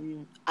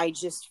 I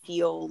just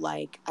feel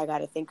like I got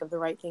to think of the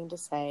right thing to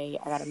say.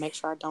 I got to make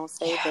sure I don't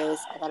say this.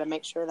 I got to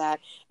make sure that.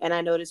 And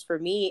I notice for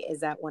me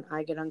is that when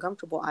I get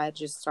uncomfortable, I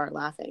just start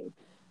laughing.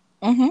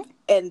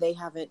 And they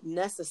haven't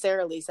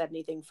necessarily said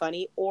anything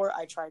funny, or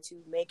I try to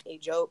make a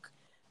joke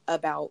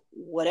about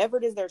whatever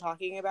it is they're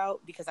talking about,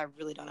 because I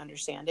really don't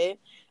understand it.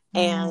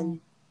 And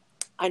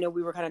I know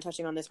we were kind of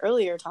touching on this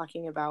earlier,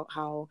 talking about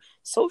how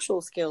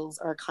social skills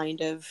are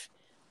kind of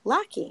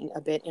lacking a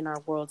bit in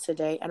our world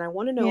today. And I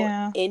want to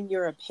know, in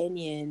your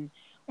opinion,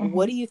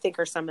 what do you think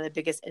are some of the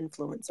biggest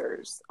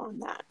influencers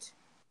on that?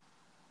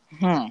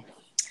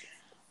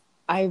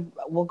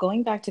 Well,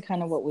 going back to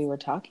kind of what we were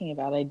talking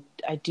about,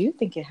 I do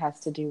think it has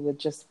to do with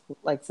just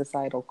like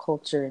societal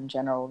culture in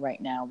general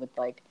right now, with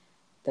like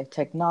the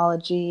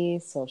technology,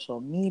 social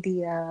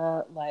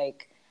media,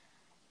 like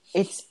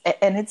it's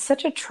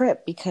such a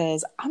trip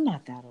because I'm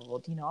not that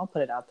old, you know, I'll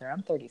put it out there.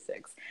 I'm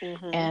 36.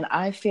 And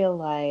I feel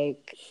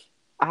like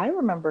I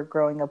remember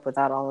growing up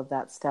without all of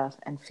that stuff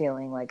and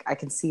feeling like I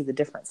can see the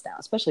difference now,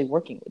 especially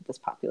working with this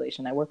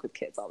population. I work with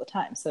kids all the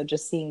time. So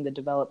just seeing the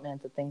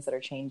development, the things that are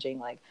changing,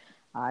 like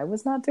I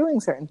was not doing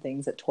certain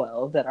things at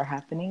 12 that are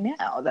happening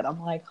now that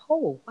I'm like,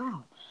 oh,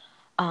 wow.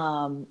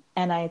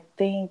 And I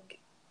think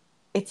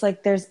it's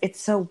like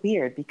it's so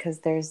weird because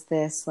there's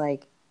this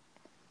like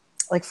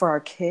for our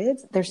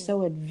kids, they're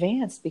so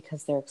advanced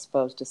because they're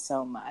exposed to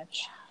so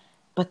much,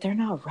 but they're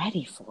not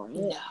ready for it.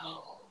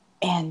 No.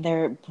 And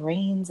their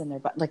brains and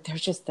their like they're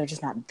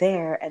just not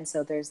there. And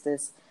so there's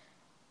this,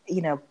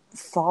 you know,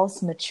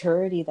 false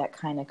maturity that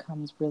kind of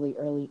comes really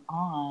early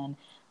on,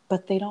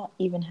 but they don't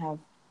even have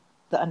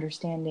the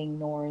understanding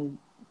nor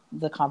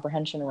the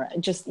comprehension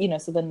around just, you know,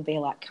 so then they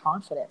lack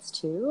confidence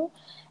too.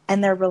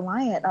 And they're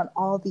reliant on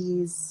all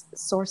these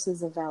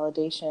sources of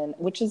validation,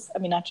 which is, I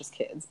mean, not just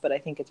kids, but I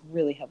think it's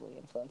really heavily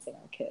influencing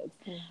our kids,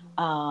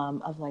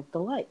 of like the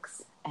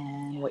likes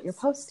and what you're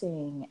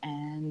posting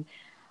and,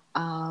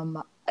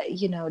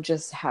 you know,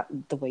 just how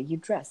the way you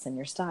dress and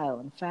your style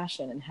and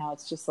fashion and how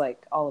it's just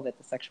like all of it,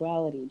 the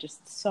sexuality,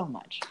 just so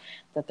much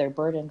that they're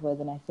burdened with.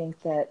 And I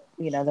think that,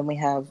 you know, then we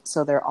have,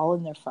 so they're all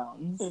in their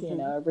phones, you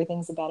know,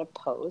 everything's about a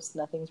post,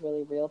 nothing's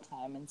really real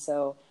time. And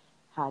so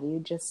how do you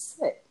just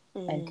sit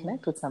and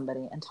connect with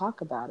somebody and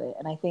talk about it?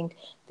 And I think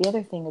the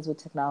other thing is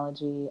with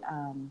technology,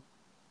 and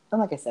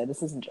like I said,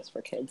 this isn't just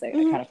for kids. I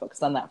kind of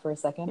focused on that for a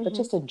second, but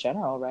just in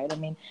general, right? I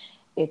mean,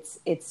 it's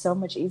so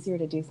much easier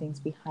to do things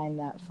behind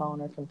that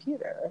phone or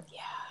computer.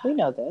 Yeah. We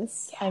know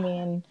this. Yeah. I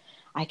mean,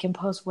 I can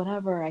post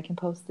whatever. I can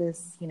post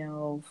this, you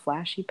know,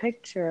 flashy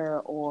picture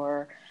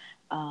or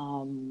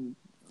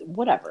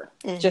whatever.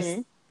 Just,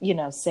 you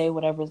know, say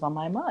whatever's on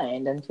my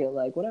mind and feel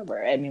like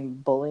whatever. I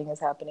mean, bullying is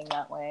happening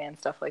that way and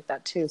stuff like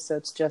that too. So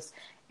it's just,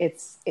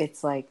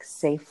 it's like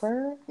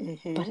safer,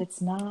 but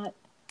it's not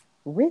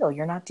real.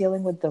 You're not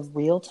dealing with the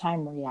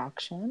real-time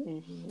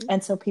reaction.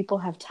 And so people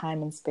have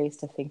time and space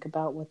to think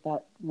about what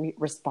that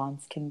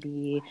response can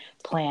be,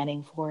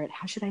 planning for it.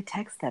 How should I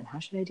text them? How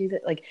should I do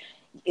that? Like,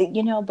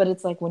 you know, but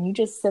it's like when you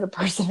just sit a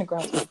person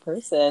across a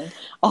person,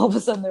 all of a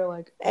sudden they're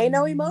like, ain't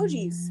no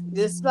emojis.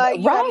 Just like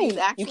you have these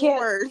actual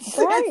words.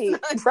 Right.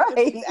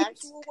 These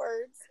actual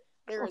words.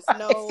 There is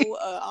no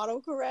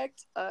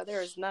autocorrect.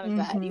 There is none of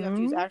that. You have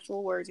to use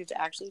actual words. You have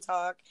to actually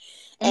talk.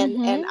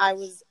 And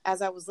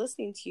as I was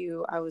listening to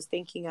you, I was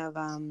thinking of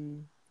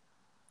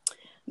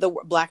the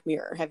Black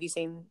Mirror.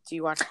 Do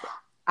you watch?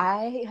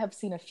 I have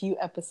seen a few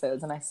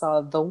episodes, and I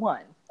saw the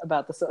one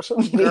about the social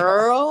media.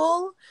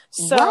 Girl,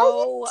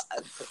 so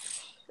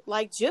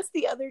like just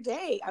the other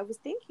day, I was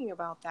thinking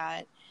about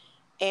that.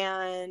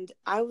 And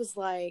I was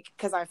like,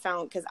 because I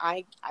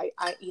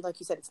like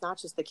you said, it's not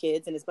just the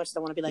kids. And as much as I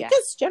want to be like,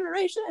 this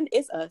generation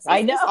is us.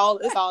 I know.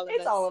 It's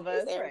all of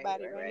us. It's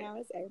everybody right now.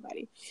 It's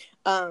everybody.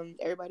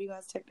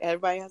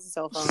 Everybody has a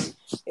cell phone.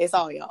 It's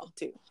all y'all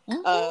too.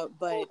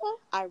 But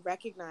I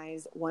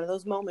recognize one of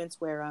those moments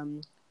where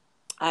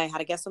I had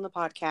a guest on the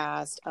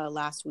podcast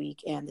last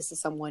week, and this is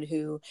someone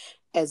who,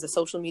 as a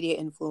social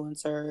media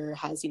influencer,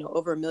 has, you know,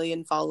 over 1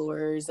 million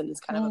followers and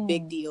is kind of a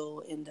big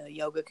deal in the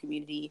yoga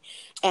community.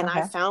 And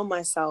I found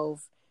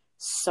myself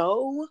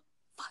so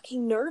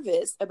fucking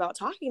nervous about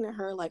talking to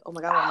her. Like, oh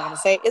my God, what am I going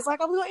to say? It's like,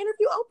 I'm going to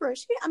interview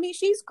Oprah.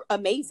 She's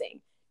amazing.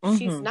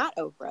 She's not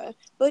Oprah.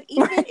 But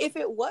even if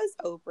it was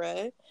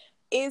Oprah,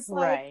 it's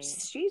like,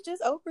 she's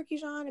just Oprah,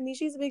 Keyshawn. I mean,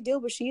 she's a big deal,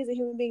 but she is a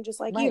human being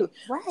just like you.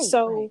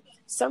 So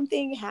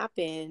something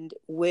happened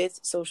with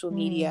social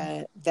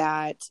media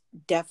that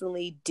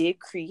definitely did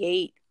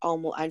create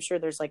almost, I'm sure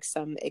there's like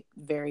some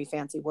very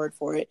fancy word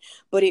for it,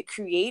 but it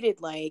created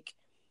like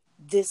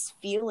this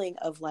feeling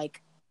of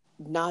like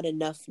not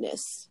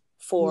enoughness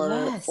for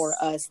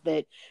us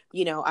that,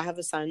 you know, I have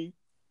a son.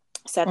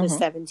 Seth is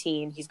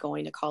 17. He's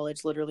going to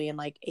college literally in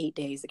like 8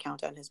 days. The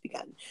countdown has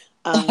begun.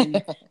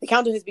 The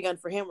countdown has begun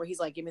for him where he's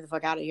like, get me the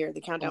fuck out of here.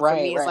 The countdown for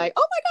me is like,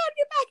 oh my God,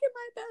 get back in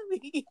my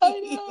belly.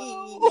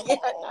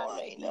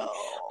 I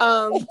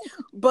know.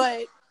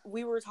 But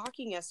we were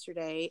talking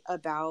yesterday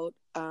about,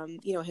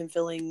 you know, him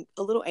feeling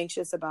a little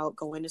anxious about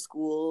going to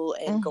school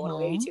and going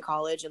away to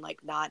college and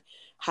like not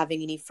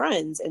having any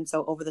friends. And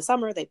so over the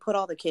summer, they put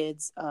all the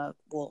kids,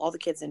 all the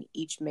kids in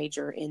each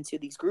major into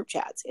these group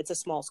chats. It's a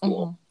small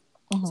school.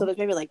 So there's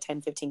maybe like 10,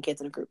 15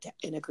 kids in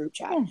a group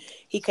chat.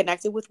 He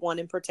connected with one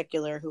in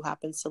particular who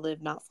happens to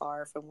live not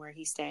far from where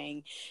he's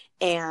staying.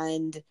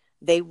 And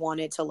they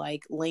wanted to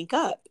like link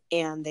up,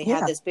 and they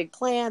had this big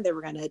plan. They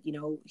were going to, you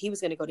know, he was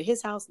going to go to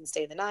his house and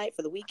stay the night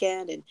for the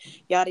weekend and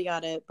yada,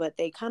 yada. But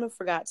they kind of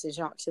forgot to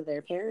talk to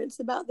their parents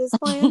about this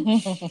plan.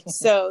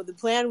 So the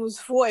plan was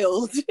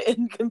foiled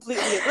and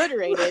completely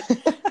obliterated.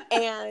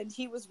 And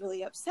he was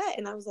really upset.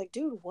 And I was like,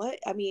 dude, what?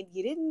 I mean,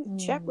 you didn't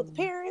check with the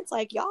parents.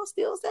 Like, y'all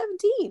still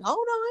 17. Hold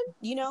on.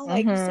 You know,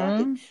 like you still have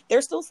to,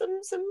 there's still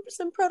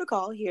some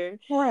protocol here.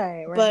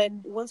 Right. But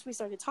once we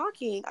started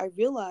talking, I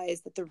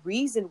realized that the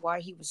reason why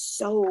he was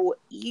so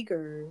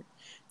eager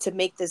to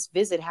make this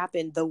visit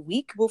happen the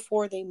week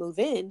before they move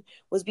in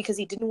was because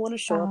he didn't want to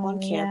show up on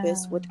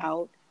campus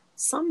without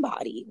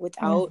somebody,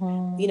 without,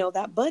 you know,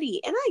 that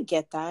buddy. And I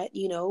get that,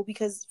 you know,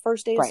 because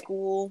first day of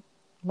school,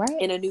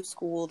 in a new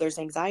school, there's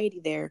anxiety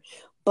there.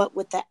 But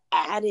with the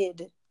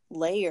added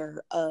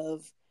layer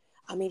of,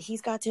 I mean,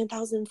 he's got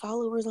 10,000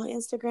 followers on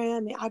Instagram,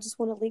 and I just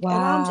want to link. And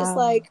I'm just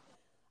like,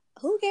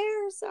 who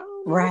cares?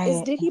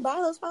 Did he buy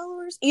those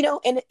followers? You know,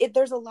 and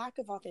there's a lack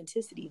of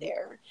authenticity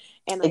there.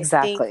 And I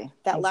think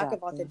that lack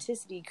of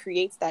authenticity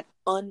creates that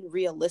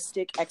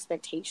unrealistic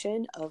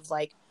expectation of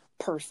like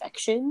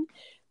perfection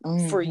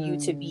for you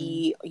to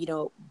be, you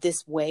know,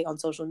 this way on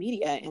social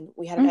media. And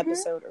we had an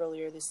episode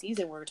earlier this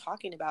season where we were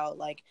talking about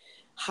like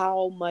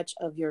how much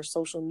of your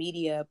social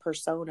media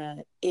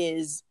persona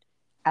is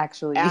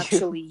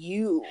actually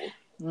you.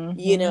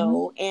 You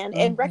know,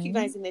 and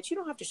recognizing that you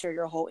don't have to share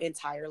your whole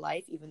entire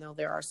life, even though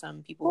there are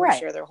some people who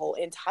share their whole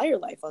entire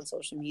life on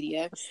social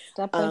media.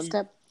 Step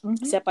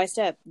by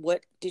step.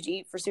 What did you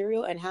eat for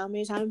cereal, and how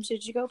many times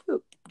did you go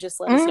poop? Just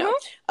let us know.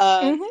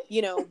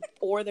 You know,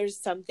 or there's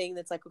something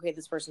that's like, okay,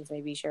 this person's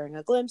maybe sharing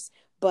a glimpse,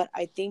 but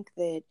I think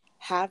that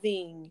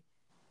having,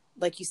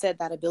 like you said,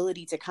 that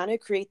ability to kind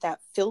of create that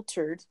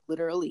filtered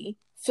version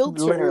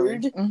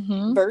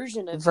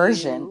of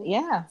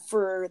you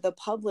for the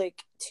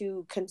public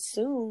to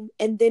consume.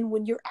 And then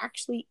when you're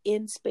actually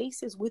in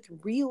spaces with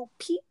real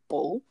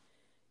people,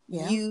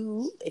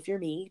 you, if you're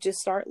me,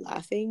 just start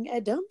laughing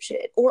at dumb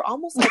shit, or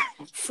almost like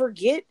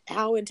forget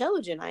how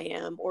intelligent I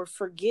am, or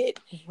forget,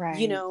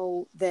 you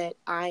know, that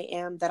I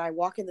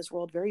walk in this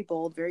world very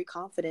bold, very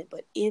confident,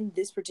 but in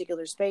this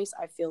particular space,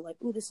 I feel like,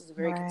 ooh, this is a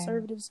very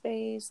conservative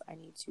space. I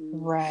need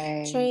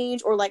to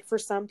change. Or like for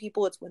some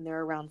people, it's when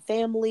they're around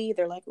family,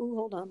 they're like, ooh,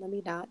 hold on, let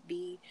me not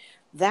be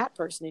that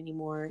person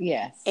anymore.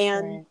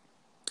 And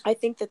I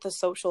think that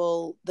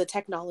the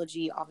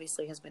technology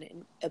obviously has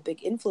been a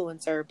big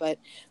influencer, but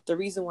the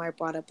reason why I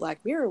brought up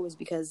Black Mirror was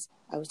because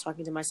I was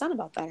talking to my son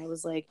about that. I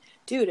was like,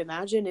 dude,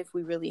 imagine if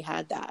we really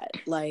had that,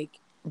 like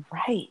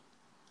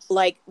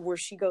where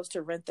she goes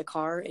to rent the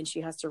car and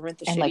she has to rent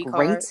the shitty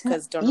car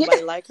because don't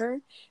nobody like her.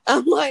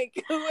 I'm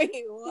like,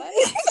 wait,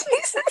 what?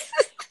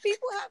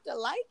 People have to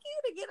like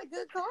you to get a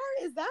good car?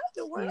 Is that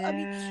the word? I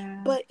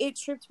mean, but it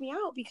tripped me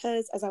out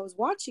because as I was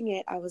watching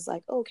it, I was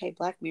like, okay,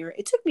 Black Mirror.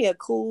 It took me a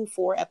cool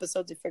 4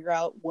 episodes to figure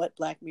out what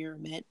Black Mirror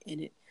meant.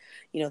 And it,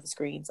 you know, the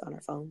screens on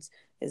our phones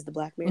is the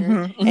Black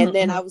Mirror. And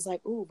then I was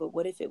like, ooh, but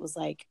what if it was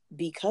like,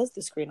 because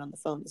the screen on the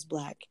phone is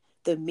black,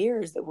 the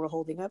mirrors that we're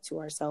holding up to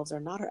ourselves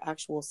are not our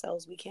actual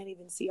selves. We can't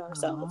even see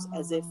ourselves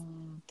as if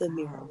the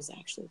mirror was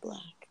actually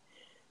black.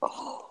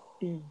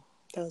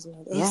 That was one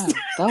of those. Yeah,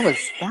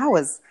 that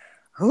was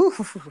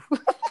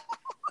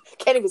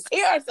can't even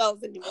see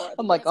ourselves anymore.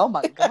 I'm like, oh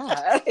my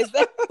God. Is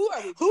that who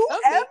are we? Who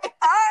am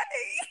I?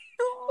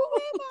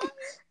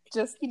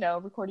 Just, you know,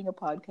 recording a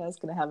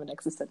podcast, gonna have an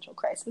existential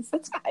crisis.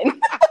 That's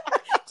fine.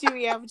 Do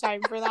we have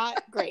time for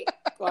that? Great.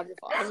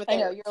 Wonderful. I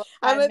know, you're like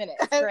 5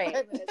 minutes. Great.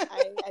 5 minutes.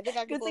 I think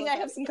I can Good thing I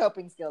have some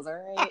coping skills, all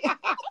right?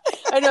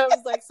 I know. I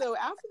was like, so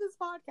after this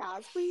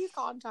podcast, please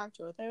contact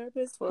your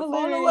therapist for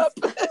follow-up.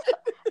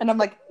 And I'm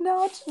like,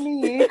 not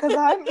me, because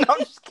I'm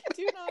just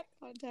kidding. Do not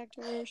contact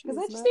her. Because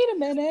I just need a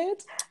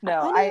minute.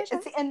 No,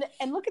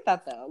 and look at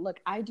that, though.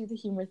 Look, I do the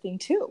humor thing,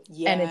 too.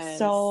 Yes. And it's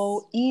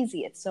so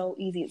easy. It's so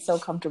easy. It's so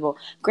comfortable.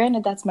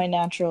 Granted, that's my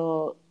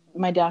natural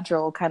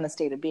kind of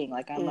state of being.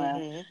 Like,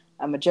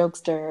 I'm a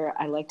jokester.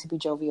 I like to be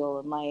jovial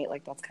and light.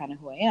 Like, that's kind of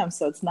who I am.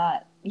 So it's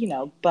not, you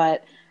know,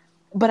 but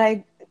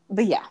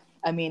yeah.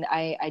 I mean,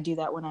 I do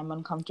that when I'm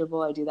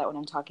uncomfortable. I do that when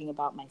I'm talking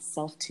about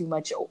myself too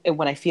much,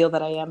 when I feel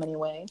that I am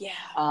anyway. Yeah.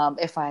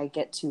 If I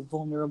get too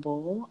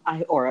vulnerable,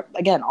 or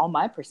again, all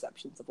my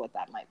perceptions of what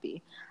that might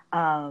be.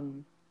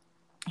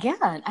 Yeah.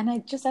 And I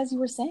just, as you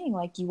were saying,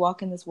 like, you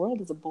walk in this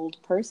world as a bold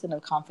person, a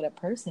confident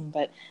person,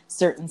 but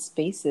certain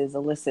spaces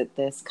elicit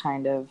this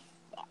kind of,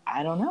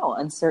 I don't know,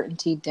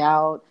 uncertainty,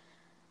 doubt,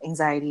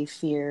 anxiety,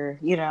 fear,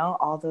 you know,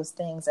 all those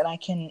things. And I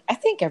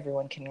think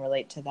everyone can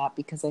relate to that,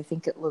 because I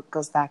think it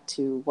goes back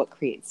to what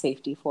creates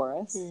safety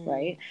for us.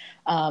 Right.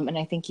 And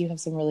I think you have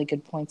some really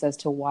good points as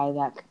to why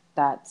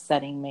that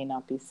setting may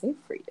not be safe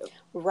for you.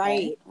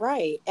 Right.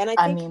 And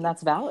I mean,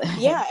 that's valid.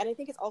 Yeah. And I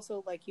think it's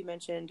also, like you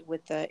mentioned,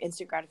 with the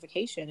instant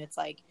gratification, it's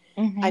like,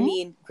 I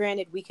mean,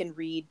 granted, we can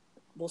read,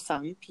 well,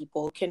 some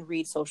people can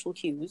read social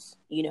cues,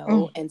 you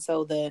know, and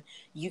so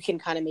you can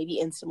kind of maybe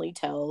instantly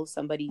tell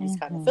somebody's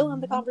kind of feeling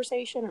the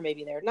conversation, or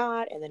maybe they're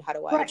not, and then how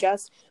do I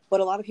adjust?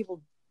 But a lot of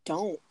people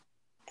don't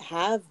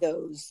have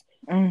those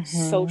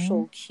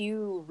social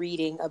cue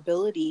reading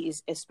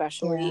abilities,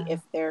 especially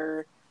if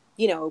they're,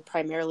 you know,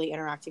 primarily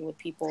interacting with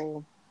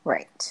people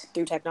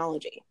through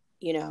technology,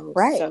 you know.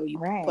 So you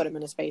put them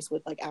in a space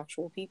with like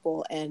actual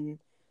people and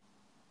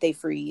they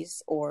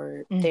freeze,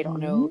 or they don't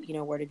know, you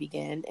know, where to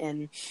begin.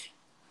 And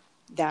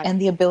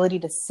the ability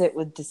to sit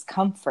with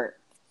discomfort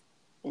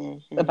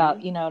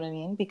about, you know what I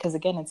mean? Because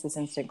again, it's this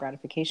instant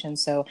gratification.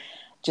 So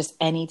just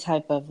any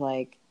type of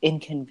like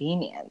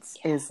inconvenience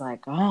is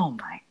like, oh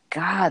my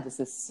God, this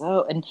is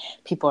so, and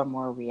people are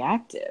more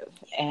reactive.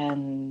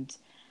 And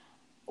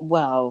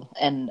well,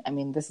 and I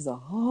mean, this is a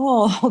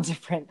whole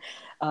different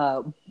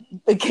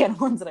can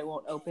of worms that I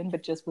won't open,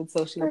 but just with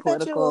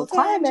socio-political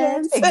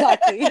climate.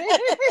 Exactly.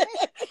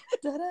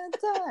 Dun, dun,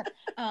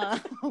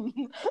 dun.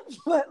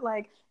 But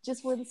like,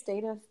 just where the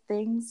state of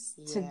things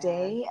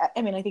today,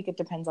 I mean, I think it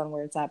depends on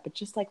where it's at, but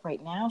just like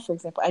right now, for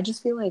example, I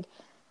just feel like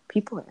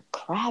people are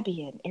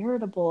crabby and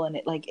irritable, and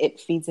it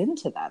feeds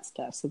into that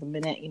stuff. So the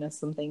minute, you know,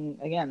 something,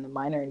 again, the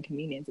minor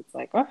inconvenience, it's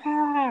like,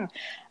 and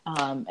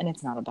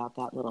it's not about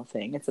that little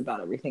thing. It's about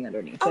everything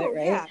underneath it,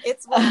 right? Yeah.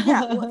 It's like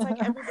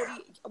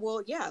everybody,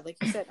 like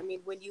you said, I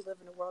mean, when you live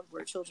in a world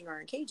where children are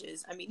in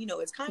cages, I mean, you know,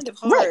 it's kind of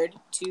hard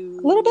to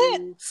a little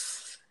bit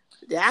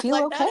act feel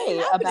like okay that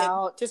ain't happening,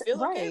 about to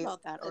feel okay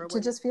about that, or to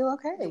just feel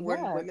okay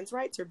when women's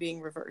rights are being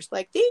reversed,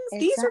 like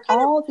these are kind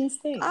all these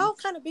things, all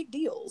kind of big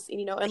deals,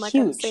 you know. And like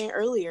I was saying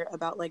earlier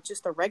about like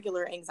just the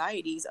regular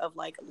anxieties of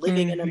like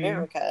living in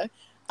America,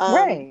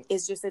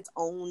 is just its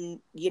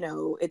own, you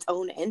know, its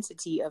own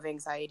entity of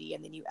anxiety.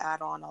 And then you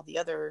add on all the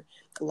other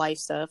life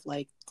stuff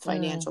like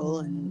financial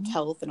and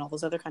health and all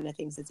those other kind of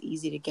things. It's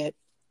easy to get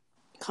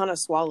kind of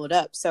swallowed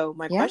up. So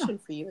my question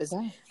for you is,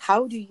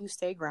 how do you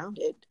stay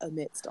grounded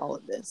amidst all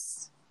of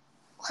this?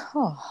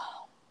 Oh,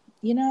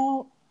 you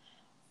know,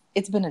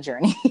 it's been a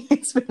journey.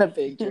 It's been a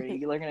big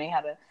journey. Learning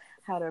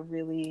how to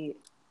really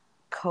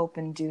cope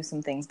and do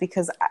some things,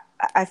 because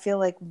I feel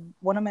like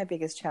one of my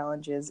biggest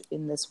challenges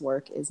in this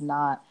work is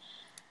not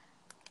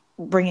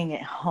bringing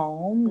it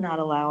home, not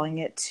allowing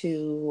it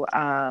to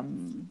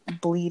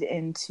bleed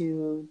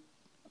into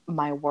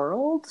my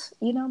world,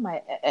 you know,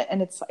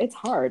 and it's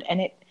hard.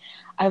 And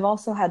I've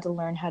also had to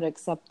learn how to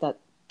accept that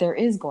there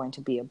is going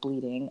to be a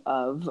bleeding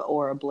of,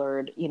 or a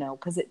blurred, you know,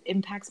 because it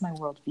impacts my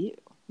worldview.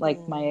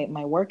 Like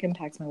my work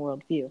impacts my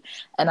worldview,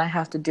 and I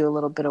have to do a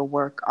little bit of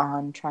work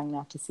on trying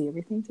not to see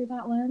everything through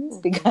that lens,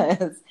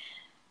 because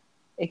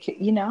it can,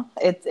 you know,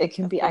 it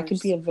can be, I could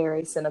be a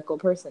very cynical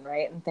person,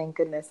 right? And thank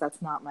goodness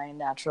that's not my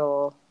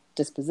natural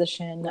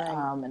disposition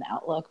and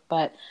outlook.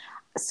 But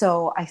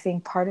so I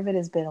think part of it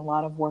has been a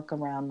lot of work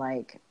around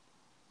like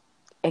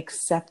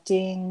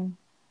accepting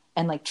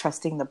and like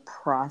trusting the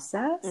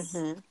process.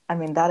 I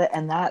mean,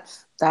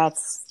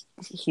 that's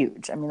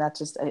huge. I mean, that's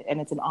just,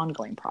 and it's an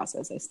ongoing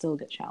process. I still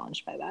get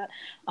challenged by that.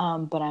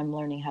 But I'm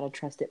learning how to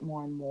trust it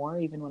more and more,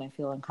 even when I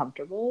feel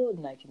uncomfortable,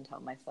 and I can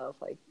tell myself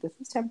like, this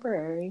is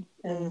temporary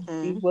and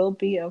you will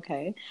be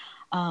okay.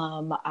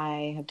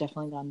 I have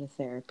definitely gone to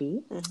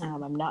therapy.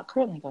 I'm not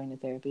currently going to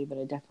therapy, but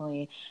I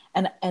definitely,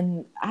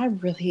 and I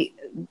really,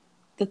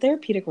 the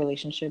therapeutic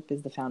relationship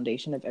is the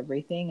foundation of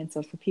everything. And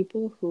so for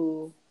people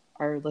who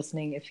are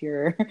listening, if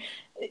you're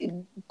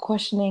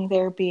questioning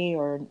therapy,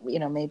 or, you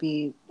know,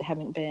 maybe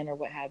haven't been, or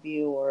what have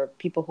you, or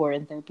people who are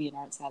in therapy and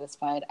aren't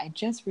satisfied, I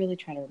just really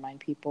try to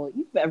remind people,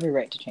 you have every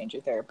right to change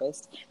your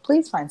therapist.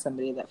 Please find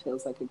somebody that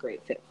feels like a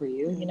great fit for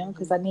you, you know,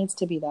 because that needs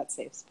to be that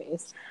safe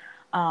space.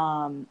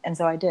 And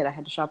so I did. I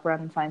had to shop around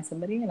and find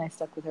somebody, and I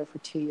stuck with her for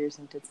 2 years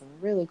and did some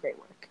really great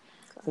work.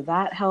 So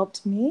that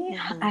helped me.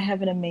 I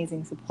have an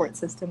amazing support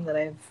system that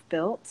I've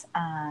built.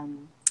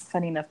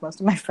 Funny enough, most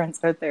of my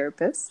friends are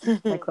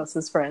therapists, my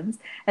closest friends.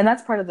 And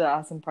that's part of the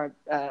awesome part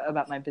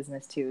about my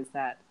business too, is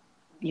that,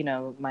 you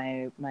know,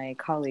 my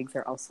colleagues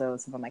are also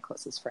some of my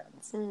closest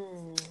friends.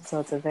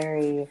 So it's a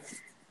very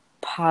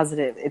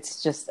positive,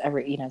 it's just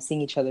you know,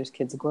 seeing each other's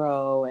kids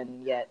grow,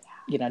 and yet,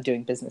 you know,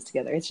 doing business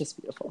together. It's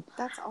just beautiful.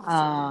 That's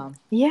awesome.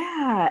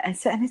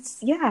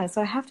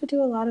 So I have to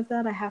do a lot of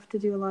that. I have to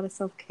do a lot of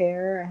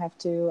self-care. I have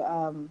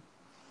to,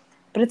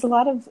 but it's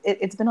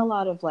it's been a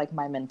lot of like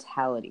my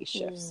mentality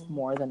shifts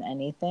more than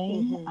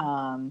anything.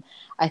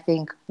 I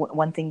think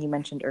one thing you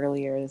mentioned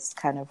earlier is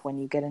kind of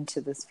when you get into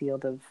this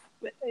field of,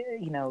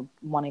 you know,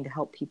 wanting to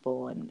help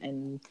people,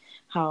 and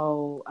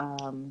how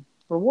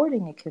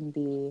rewarding it can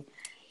be.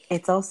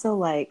 It's also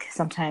like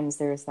sometimes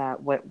there's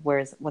that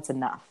what's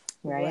enough,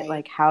 right?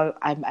 Like how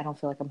I don't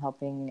feel like I'm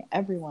helping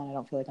everyone. I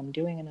don't feel like I'm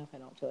doing enough. I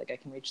don't feel like I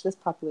can reach this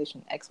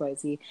population,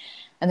 XYZ.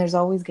 And there's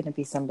always going to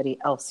be somebody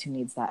else who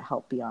needs that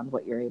help beyond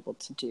what you're able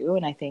to do.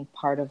 And I think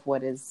part of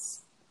what has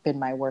been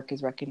my work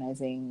is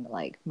recognizing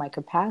like my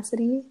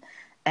capacity,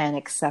 and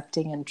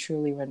accepting and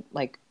truly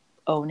like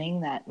owning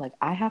that, like,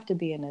 I have to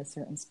be in a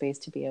certain space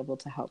to be able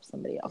to help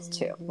somebody else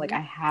too. Like I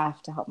have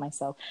to help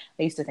myself.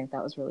 I used to think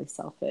that was really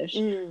selfish.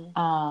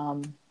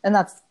 And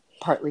that's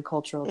partly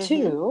cultural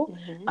too.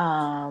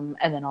 And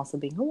then also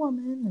being a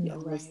woman and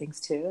all those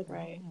things too.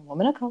 A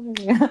woman of color.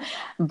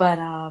 But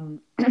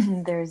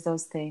there's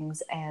those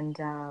things. And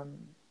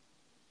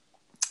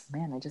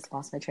Man, I just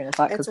lost my train of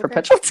thought because okay.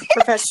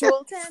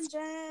 perpetual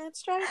tangent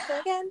strike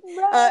again.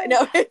 Right.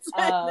 No,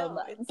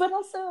 but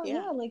also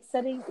like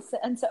setting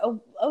and so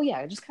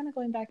just kind of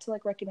going back to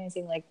like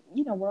recognizing like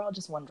we're all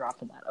just one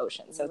drop in that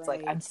ocean. So it's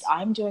like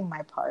I'm doing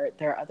my part.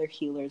 There are other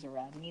healers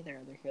around me. There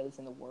are other healers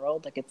in the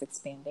world. Like it's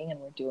expanding, and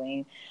we're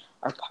doing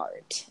our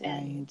part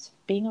and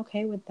being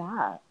okay with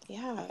that.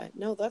 Yeah,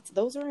 no,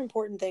 those are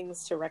important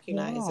things to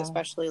recognize,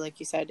 especially like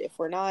you said, if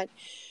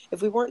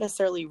we weren't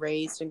necessarily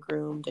raised and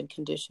groomed and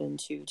conditioned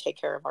to take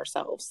care of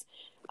ourselves,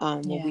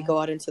 when we go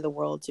out into the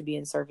world to be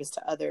in service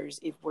to others,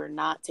 if we're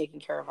not taking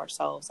care of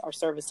ourselves, our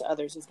service to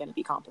others is going to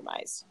be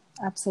compromised.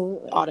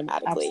 Absolutely.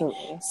 Automatically.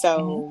 Absolutely.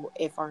 So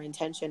if our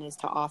intention is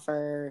to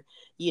offer,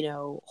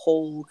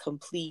 whole,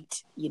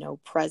 complete,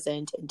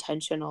 present,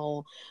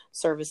 intentional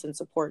service and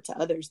support to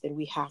others, then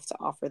we have to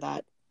offer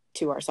that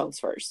to ourselves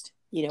first.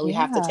 We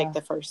have to take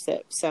the first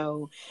sip.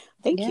 So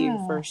thank you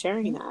for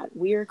sharing that.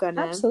 We are going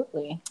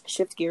to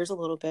shift gears a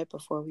little bit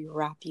before we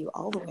wrap you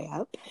all the way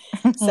up.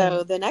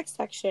 So the next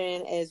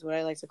section is what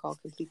I like to call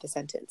complete the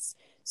sentence.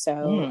 So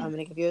I'm going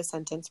to give you a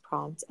sentence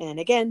prompt. And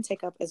again,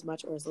 take up as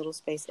much or as little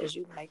space as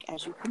you like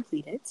as you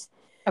complete it.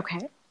 Okay.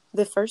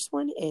 The first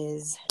one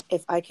is,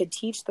 if I could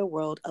teach the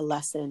world a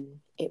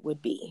lesson, it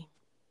would be.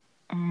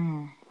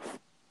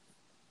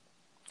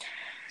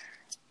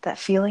 That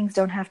feelings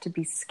don't have to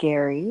be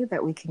scary,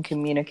 that we can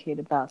communicate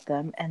about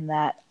them, and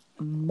that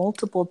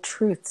multiple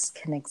truths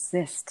can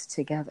exist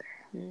together.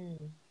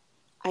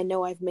 I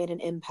know I've made an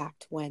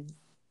impact when.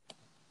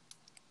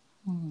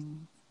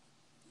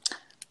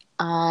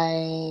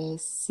 I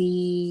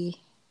see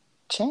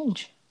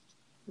change.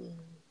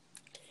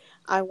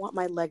 I want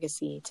my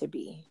legacy to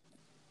be.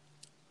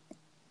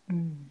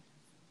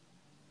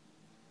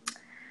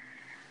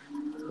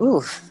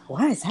 Ooh,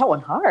 why is that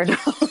one hard?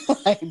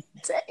 Like, damn.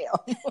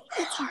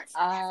 It's hard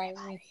for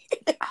everybody.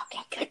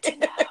 Okay, good to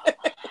know.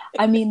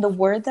 I mean, the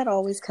word that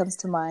always comes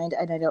to mind,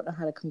 and I don't know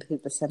how to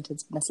complete the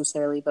sentence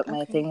necessarily, but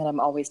my thing that I'm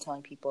always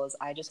telling people is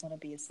I just want to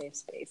be a safe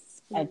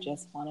space. I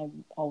just want to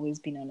always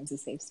be known as a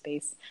safe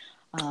space.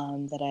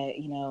 That I,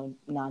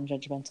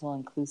 non-judgmental,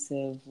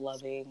 inclusive,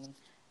 loving,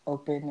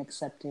 open,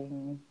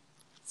 accepting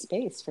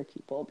space for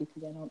people,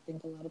 because I don't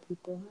think a lot of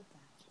people have that.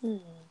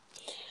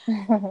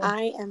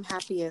 I am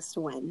happiest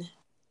when?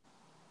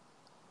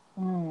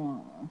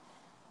 When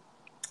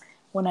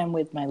I'm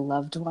with my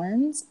loved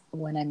ones,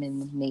 when I'm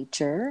in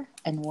nature,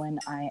 and when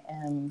I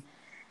am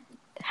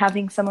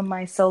having some of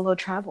my solo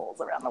travels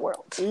around the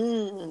world. I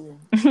know,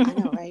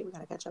 right? We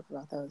gotta catch up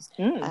about those.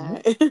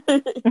 I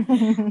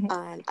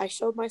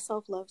showed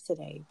myself love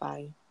today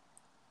by...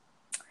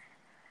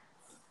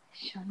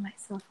 Showed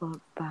myself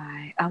love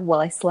by...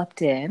 I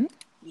slept in.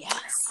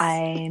 Yes.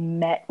 I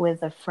met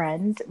with a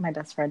friend, my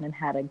best friend, and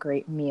had a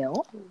great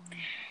meal.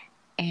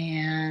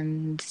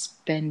 And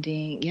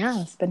spending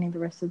the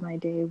rest of my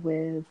day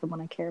with someone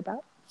I care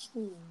about.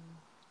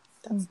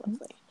 That's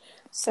lovely.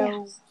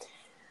 So,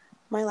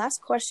 my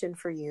last question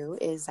for you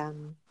is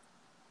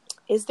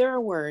there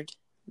a word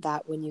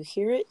that when you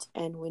hear it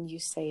and when you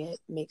say it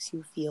makes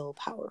you feel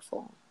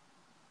powerful?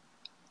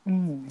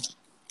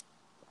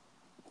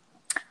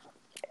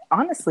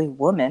 Honestly,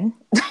 woman.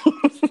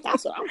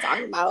 That's what I'm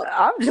talking about.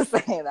 I'm just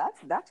saying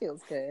that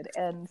feels good.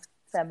 And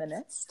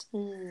feminist.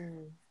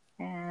 And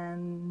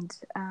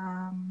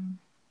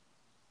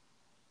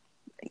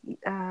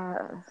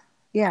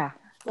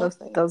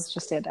those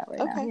just stand out right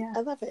now. Yeah.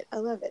 I love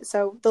it.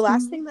 So the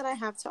last thing that I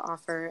have to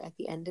offer at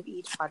the end of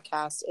each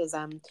podcast is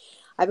I've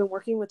been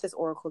working with this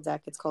oracle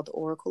deck. It's called the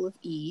Oracle of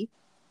E.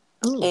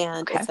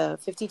 It's a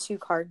 52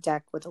 card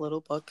deck with a little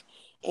book.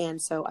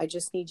 And so I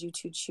just need you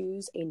to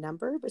choose a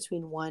number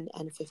between 1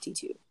 and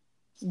 52.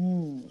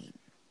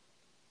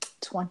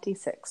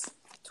 26.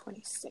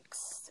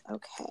 26.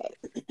 Okay.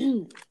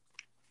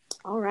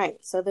 All right.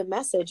 So the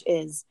message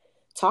is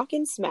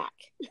talking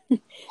smack.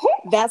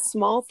 That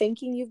small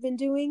thinking you've been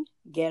doing,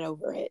 get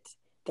over it.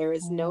 There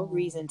is no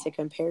reason to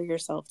compare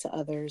yourself to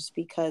others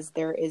because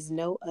there is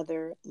no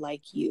other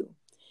like you.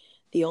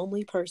 The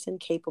only person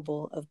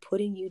capable of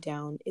putting you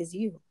down is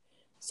you.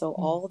 So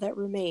all that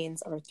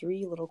remains are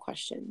 3 little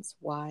questions.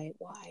 Why?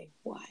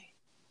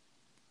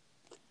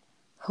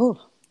 All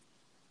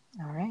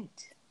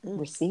right.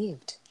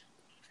 Received.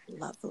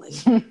 Lovely.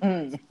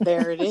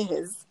 There it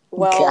is.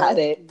 Well, got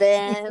it.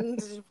 Then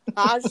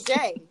Ashe.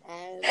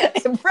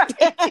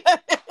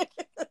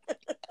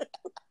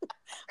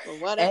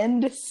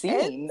 End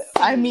scene.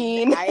 I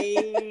mean,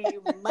 I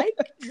mic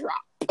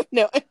drop.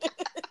 No.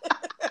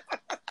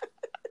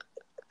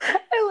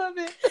 I love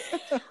it.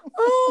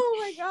 Oh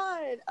my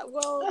God.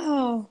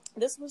 Well,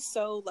 this was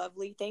so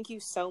lovely. Thank you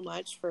so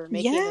much for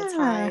making the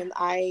time.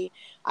 I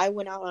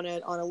went out on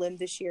a limb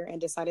this year and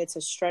decided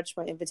to stretch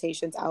my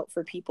invitations out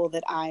for people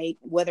that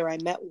whether I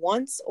met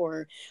once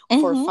or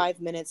for 5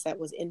 minutes that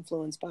was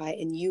influenced by,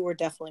 and you were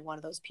definitely one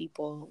of those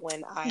people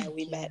when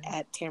we met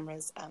at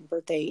Tamara's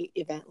birthday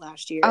event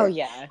last year. Oh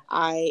yeah.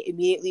 I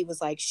immediately was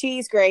like,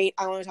 she's great.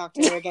 I want to talk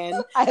to her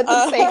again. I had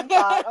the same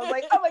thought. I was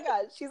like, oh my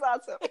God, she's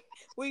awesome.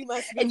 We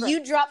must be And friends.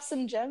 you dropped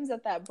some gems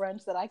at that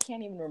brunch that I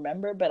can't even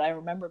remember, but I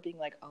remember being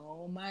like,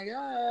 "Oh my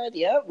God,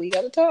 yep, we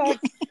got to talk."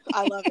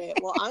 I love it.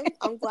 Well,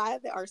 I'm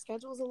glad that our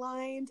schedules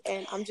aligned,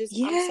 and I'm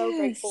so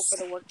grateful for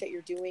the work that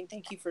you're doing.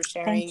 Thank you for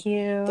sharing Thank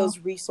you. those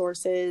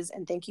resources,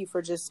 and thank you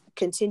for just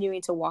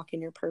continuing to walk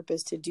in your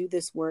purpose, to do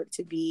this work,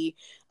 to be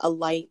a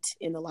light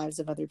in the lives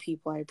of other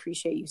people. I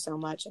appreciate you so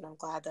much, and I'm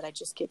glad that I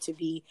just get to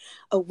be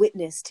a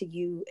witness to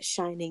you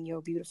shining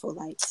your beautiful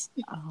lights.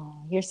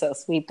 Oh, you're so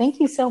sweet. Thank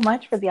you so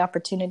much for the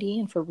opportunity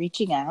and for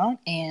reaching out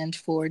and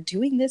for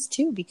doing this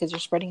too, because you're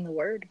spreading the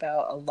word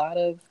about a lot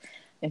of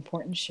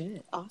important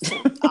shit.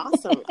 Awesome.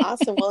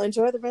 Well,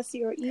 enjoy the rest of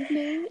your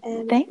evening,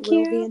 and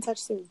we'll be in touch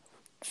soon.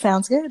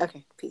 Sounds good.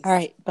 Okay, peace. All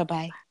right,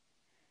 bye-bye.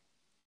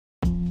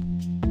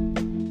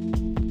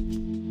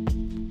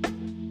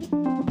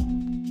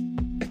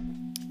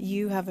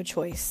 You have a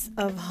choice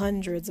of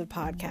hundreds of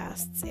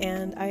podcasts,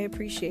 and I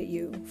appreciate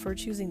you for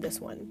choosing this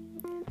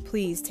one.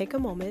 Please take a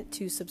moment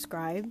to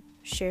subscribe,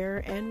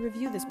 share, and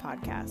review this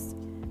podcast.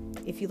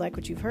 If you like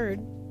what you've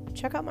heard,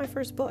 check out my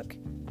first book,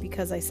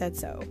 Because I Said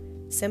So: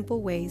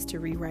 Simple Ways to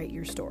Rewrite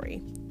Your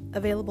Story,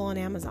 available on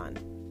Amazon.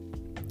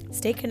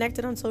 Stay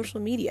connected on social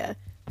media.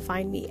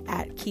 Find me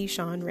at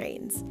Keyshawn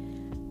Rains.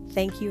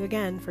 Thank you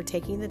again for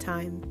taking the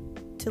time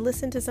to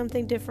listen to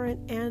something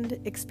different and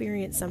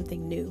experience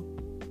something new.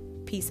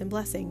 Peace and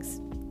blessings.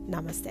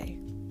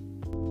 Namaste.